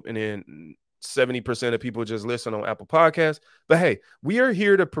YouTube, and then 70% of people just listen on Apple Podcasts. But hey, we are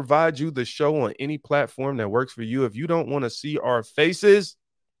here to provide you the show on any platform that works for you. If you don't want to see our faces,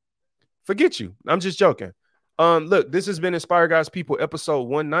 forget you. I'm just joking. Look, this has been Inspire God's People, episode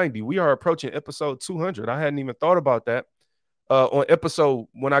 190. We are approaching episode 200. I hadn't even thought about that.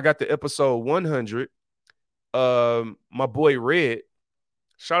 When I got to episode 100, my boy Red,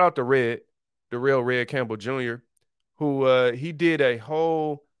 shout out to Red, the real Red Campbell Jr., who he did a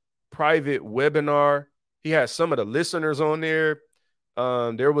whole private webinar. He had some of the listeners on there.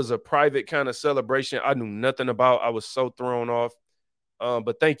 There was a private kind of celebration I knew nothing about. I was so thrown off.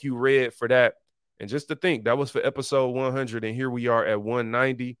 But thank you, Red, for that. And just to think, that was for episode 100, and here we are at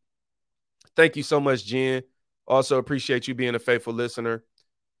 190. Thank you so much, Jen. Also appreciate you being a faithful listener.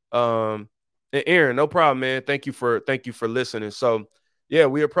 And Aaron, no problem, man. Thank you for listening. So, yeah,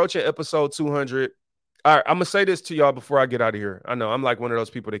 we're approaching episode 200. All right, I'm going to say this to y'all before I get out of here. I know I'm like one of those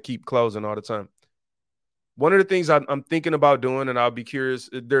people that keep closing all the time. One of the things I'm thinking about doing, and I'll be curious,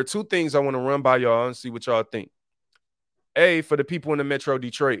 there are two things I want to run by y'all and see what y'all think. A, for the people in the Metro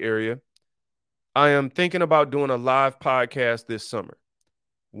Detroit area, I am thinking about doing a live podcast this summer.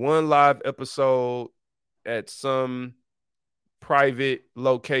 One live episode at some private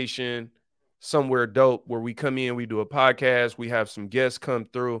location, somewhere dope, where we come in, we do a podcast, we have some guests come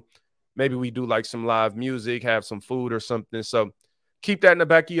through. Maybe we do like some live music, have some food or something. So keep that in the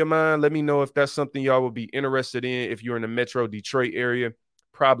back of your mind. Let me know if that's something y'all would be interested in. If you're in the Metro Detroit area,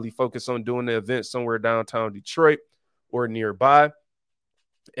 probably focus on doing the event somewhere downtown Detroit or nearby.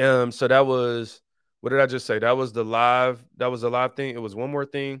 So that was, what did I just say? That was the live thing. It was one more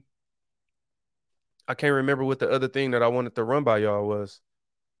thing. I can't remember what the other thing that I wanted to run by y'all was.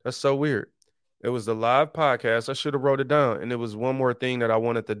 That's so weird. It was the live podcast. I should have wrote it down. And it was one more thing that I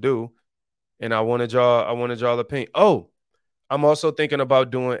wanted to do. And I wanted y'all opinion. Oh, I'm also thinking about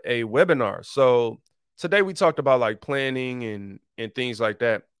doing a webinar. So today we talked about like planning and things like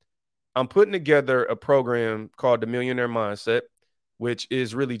that. I'm putting together a program called the Millionaire Mindset, which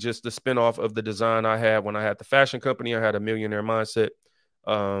is really just the spinoff of the design I had when I had the fashion company. I had a Millionaire Mindset,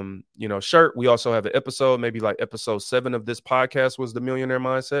 shirt. We also have an episode, maybe like episode 7 of this podcast was the Millionaire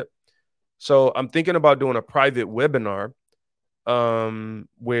Mindset. So I'm thinking about doing a private webinar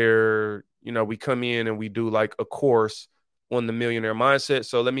where, we come in and we do like a course on the Millionaire Mindset.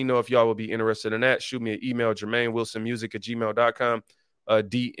 So let me know if y'all will be interested in that. Shoot me an email, JermaineWilsonMusic@gmail.com.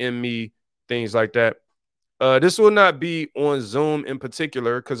 DM me, things like that. This will not be on Zoom in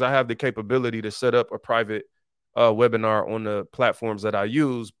particular because I have the capability to set up a private webinar on the platforms that I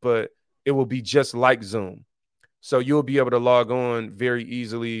use, but it will be just like Zoom. So you'll be able to log on very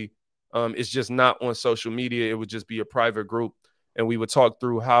easily. It's just not on social media. It would just be a private group, and we would talk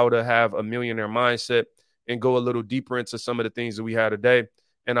through how to have a millionaire mindset and go a little deeper into some of the things that we had today.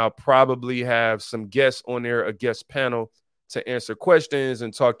 And I'll probably have some guests on there, a guest panel to answer questions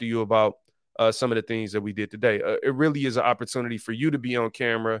and talk to you about some of the things that we did today. It really is an opportunity for you to be on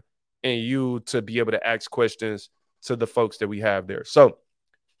camera and you to be able to ask questions to the folks that we have there. So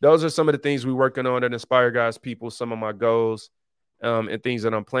those are some of the things we're working on that Inspire God's People, some of my goals and things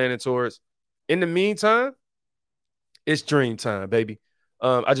that I'm planning towards. In the meantime, it's dream time, baby.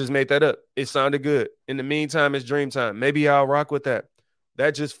 I just made that up. It sounded good. In the meantime, it's dream time. Maybe I'll rock with that.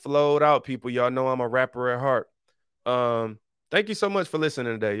 That just flowed out, people. Y'all know I'm a rapper at heart. thank you so much for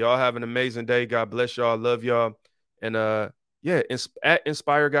listening today. Y'all have an amazing day. God bless y'all. Love y'all. And yeah, at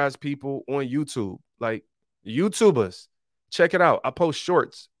Inspire Guys People on YouTube. Like YouTubers, check it out. I post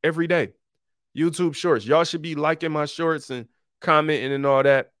shorts every day. YouTube shorts. Y'all should be liking my shorts and commenting and all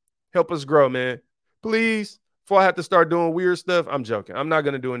that. Help us grow, man. Please. Before I have to start doing weird stuff, I'm joking. I'm not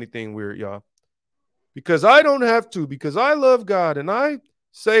going to do anything weird, y'all. Because I don't have to, because I love God and I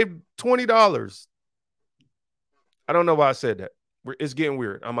saved $20. I don't know why I said that. It's getting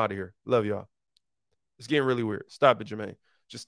weird. I'm out of here. Love y'all. It's getting really weird. Stop it, Jermaine.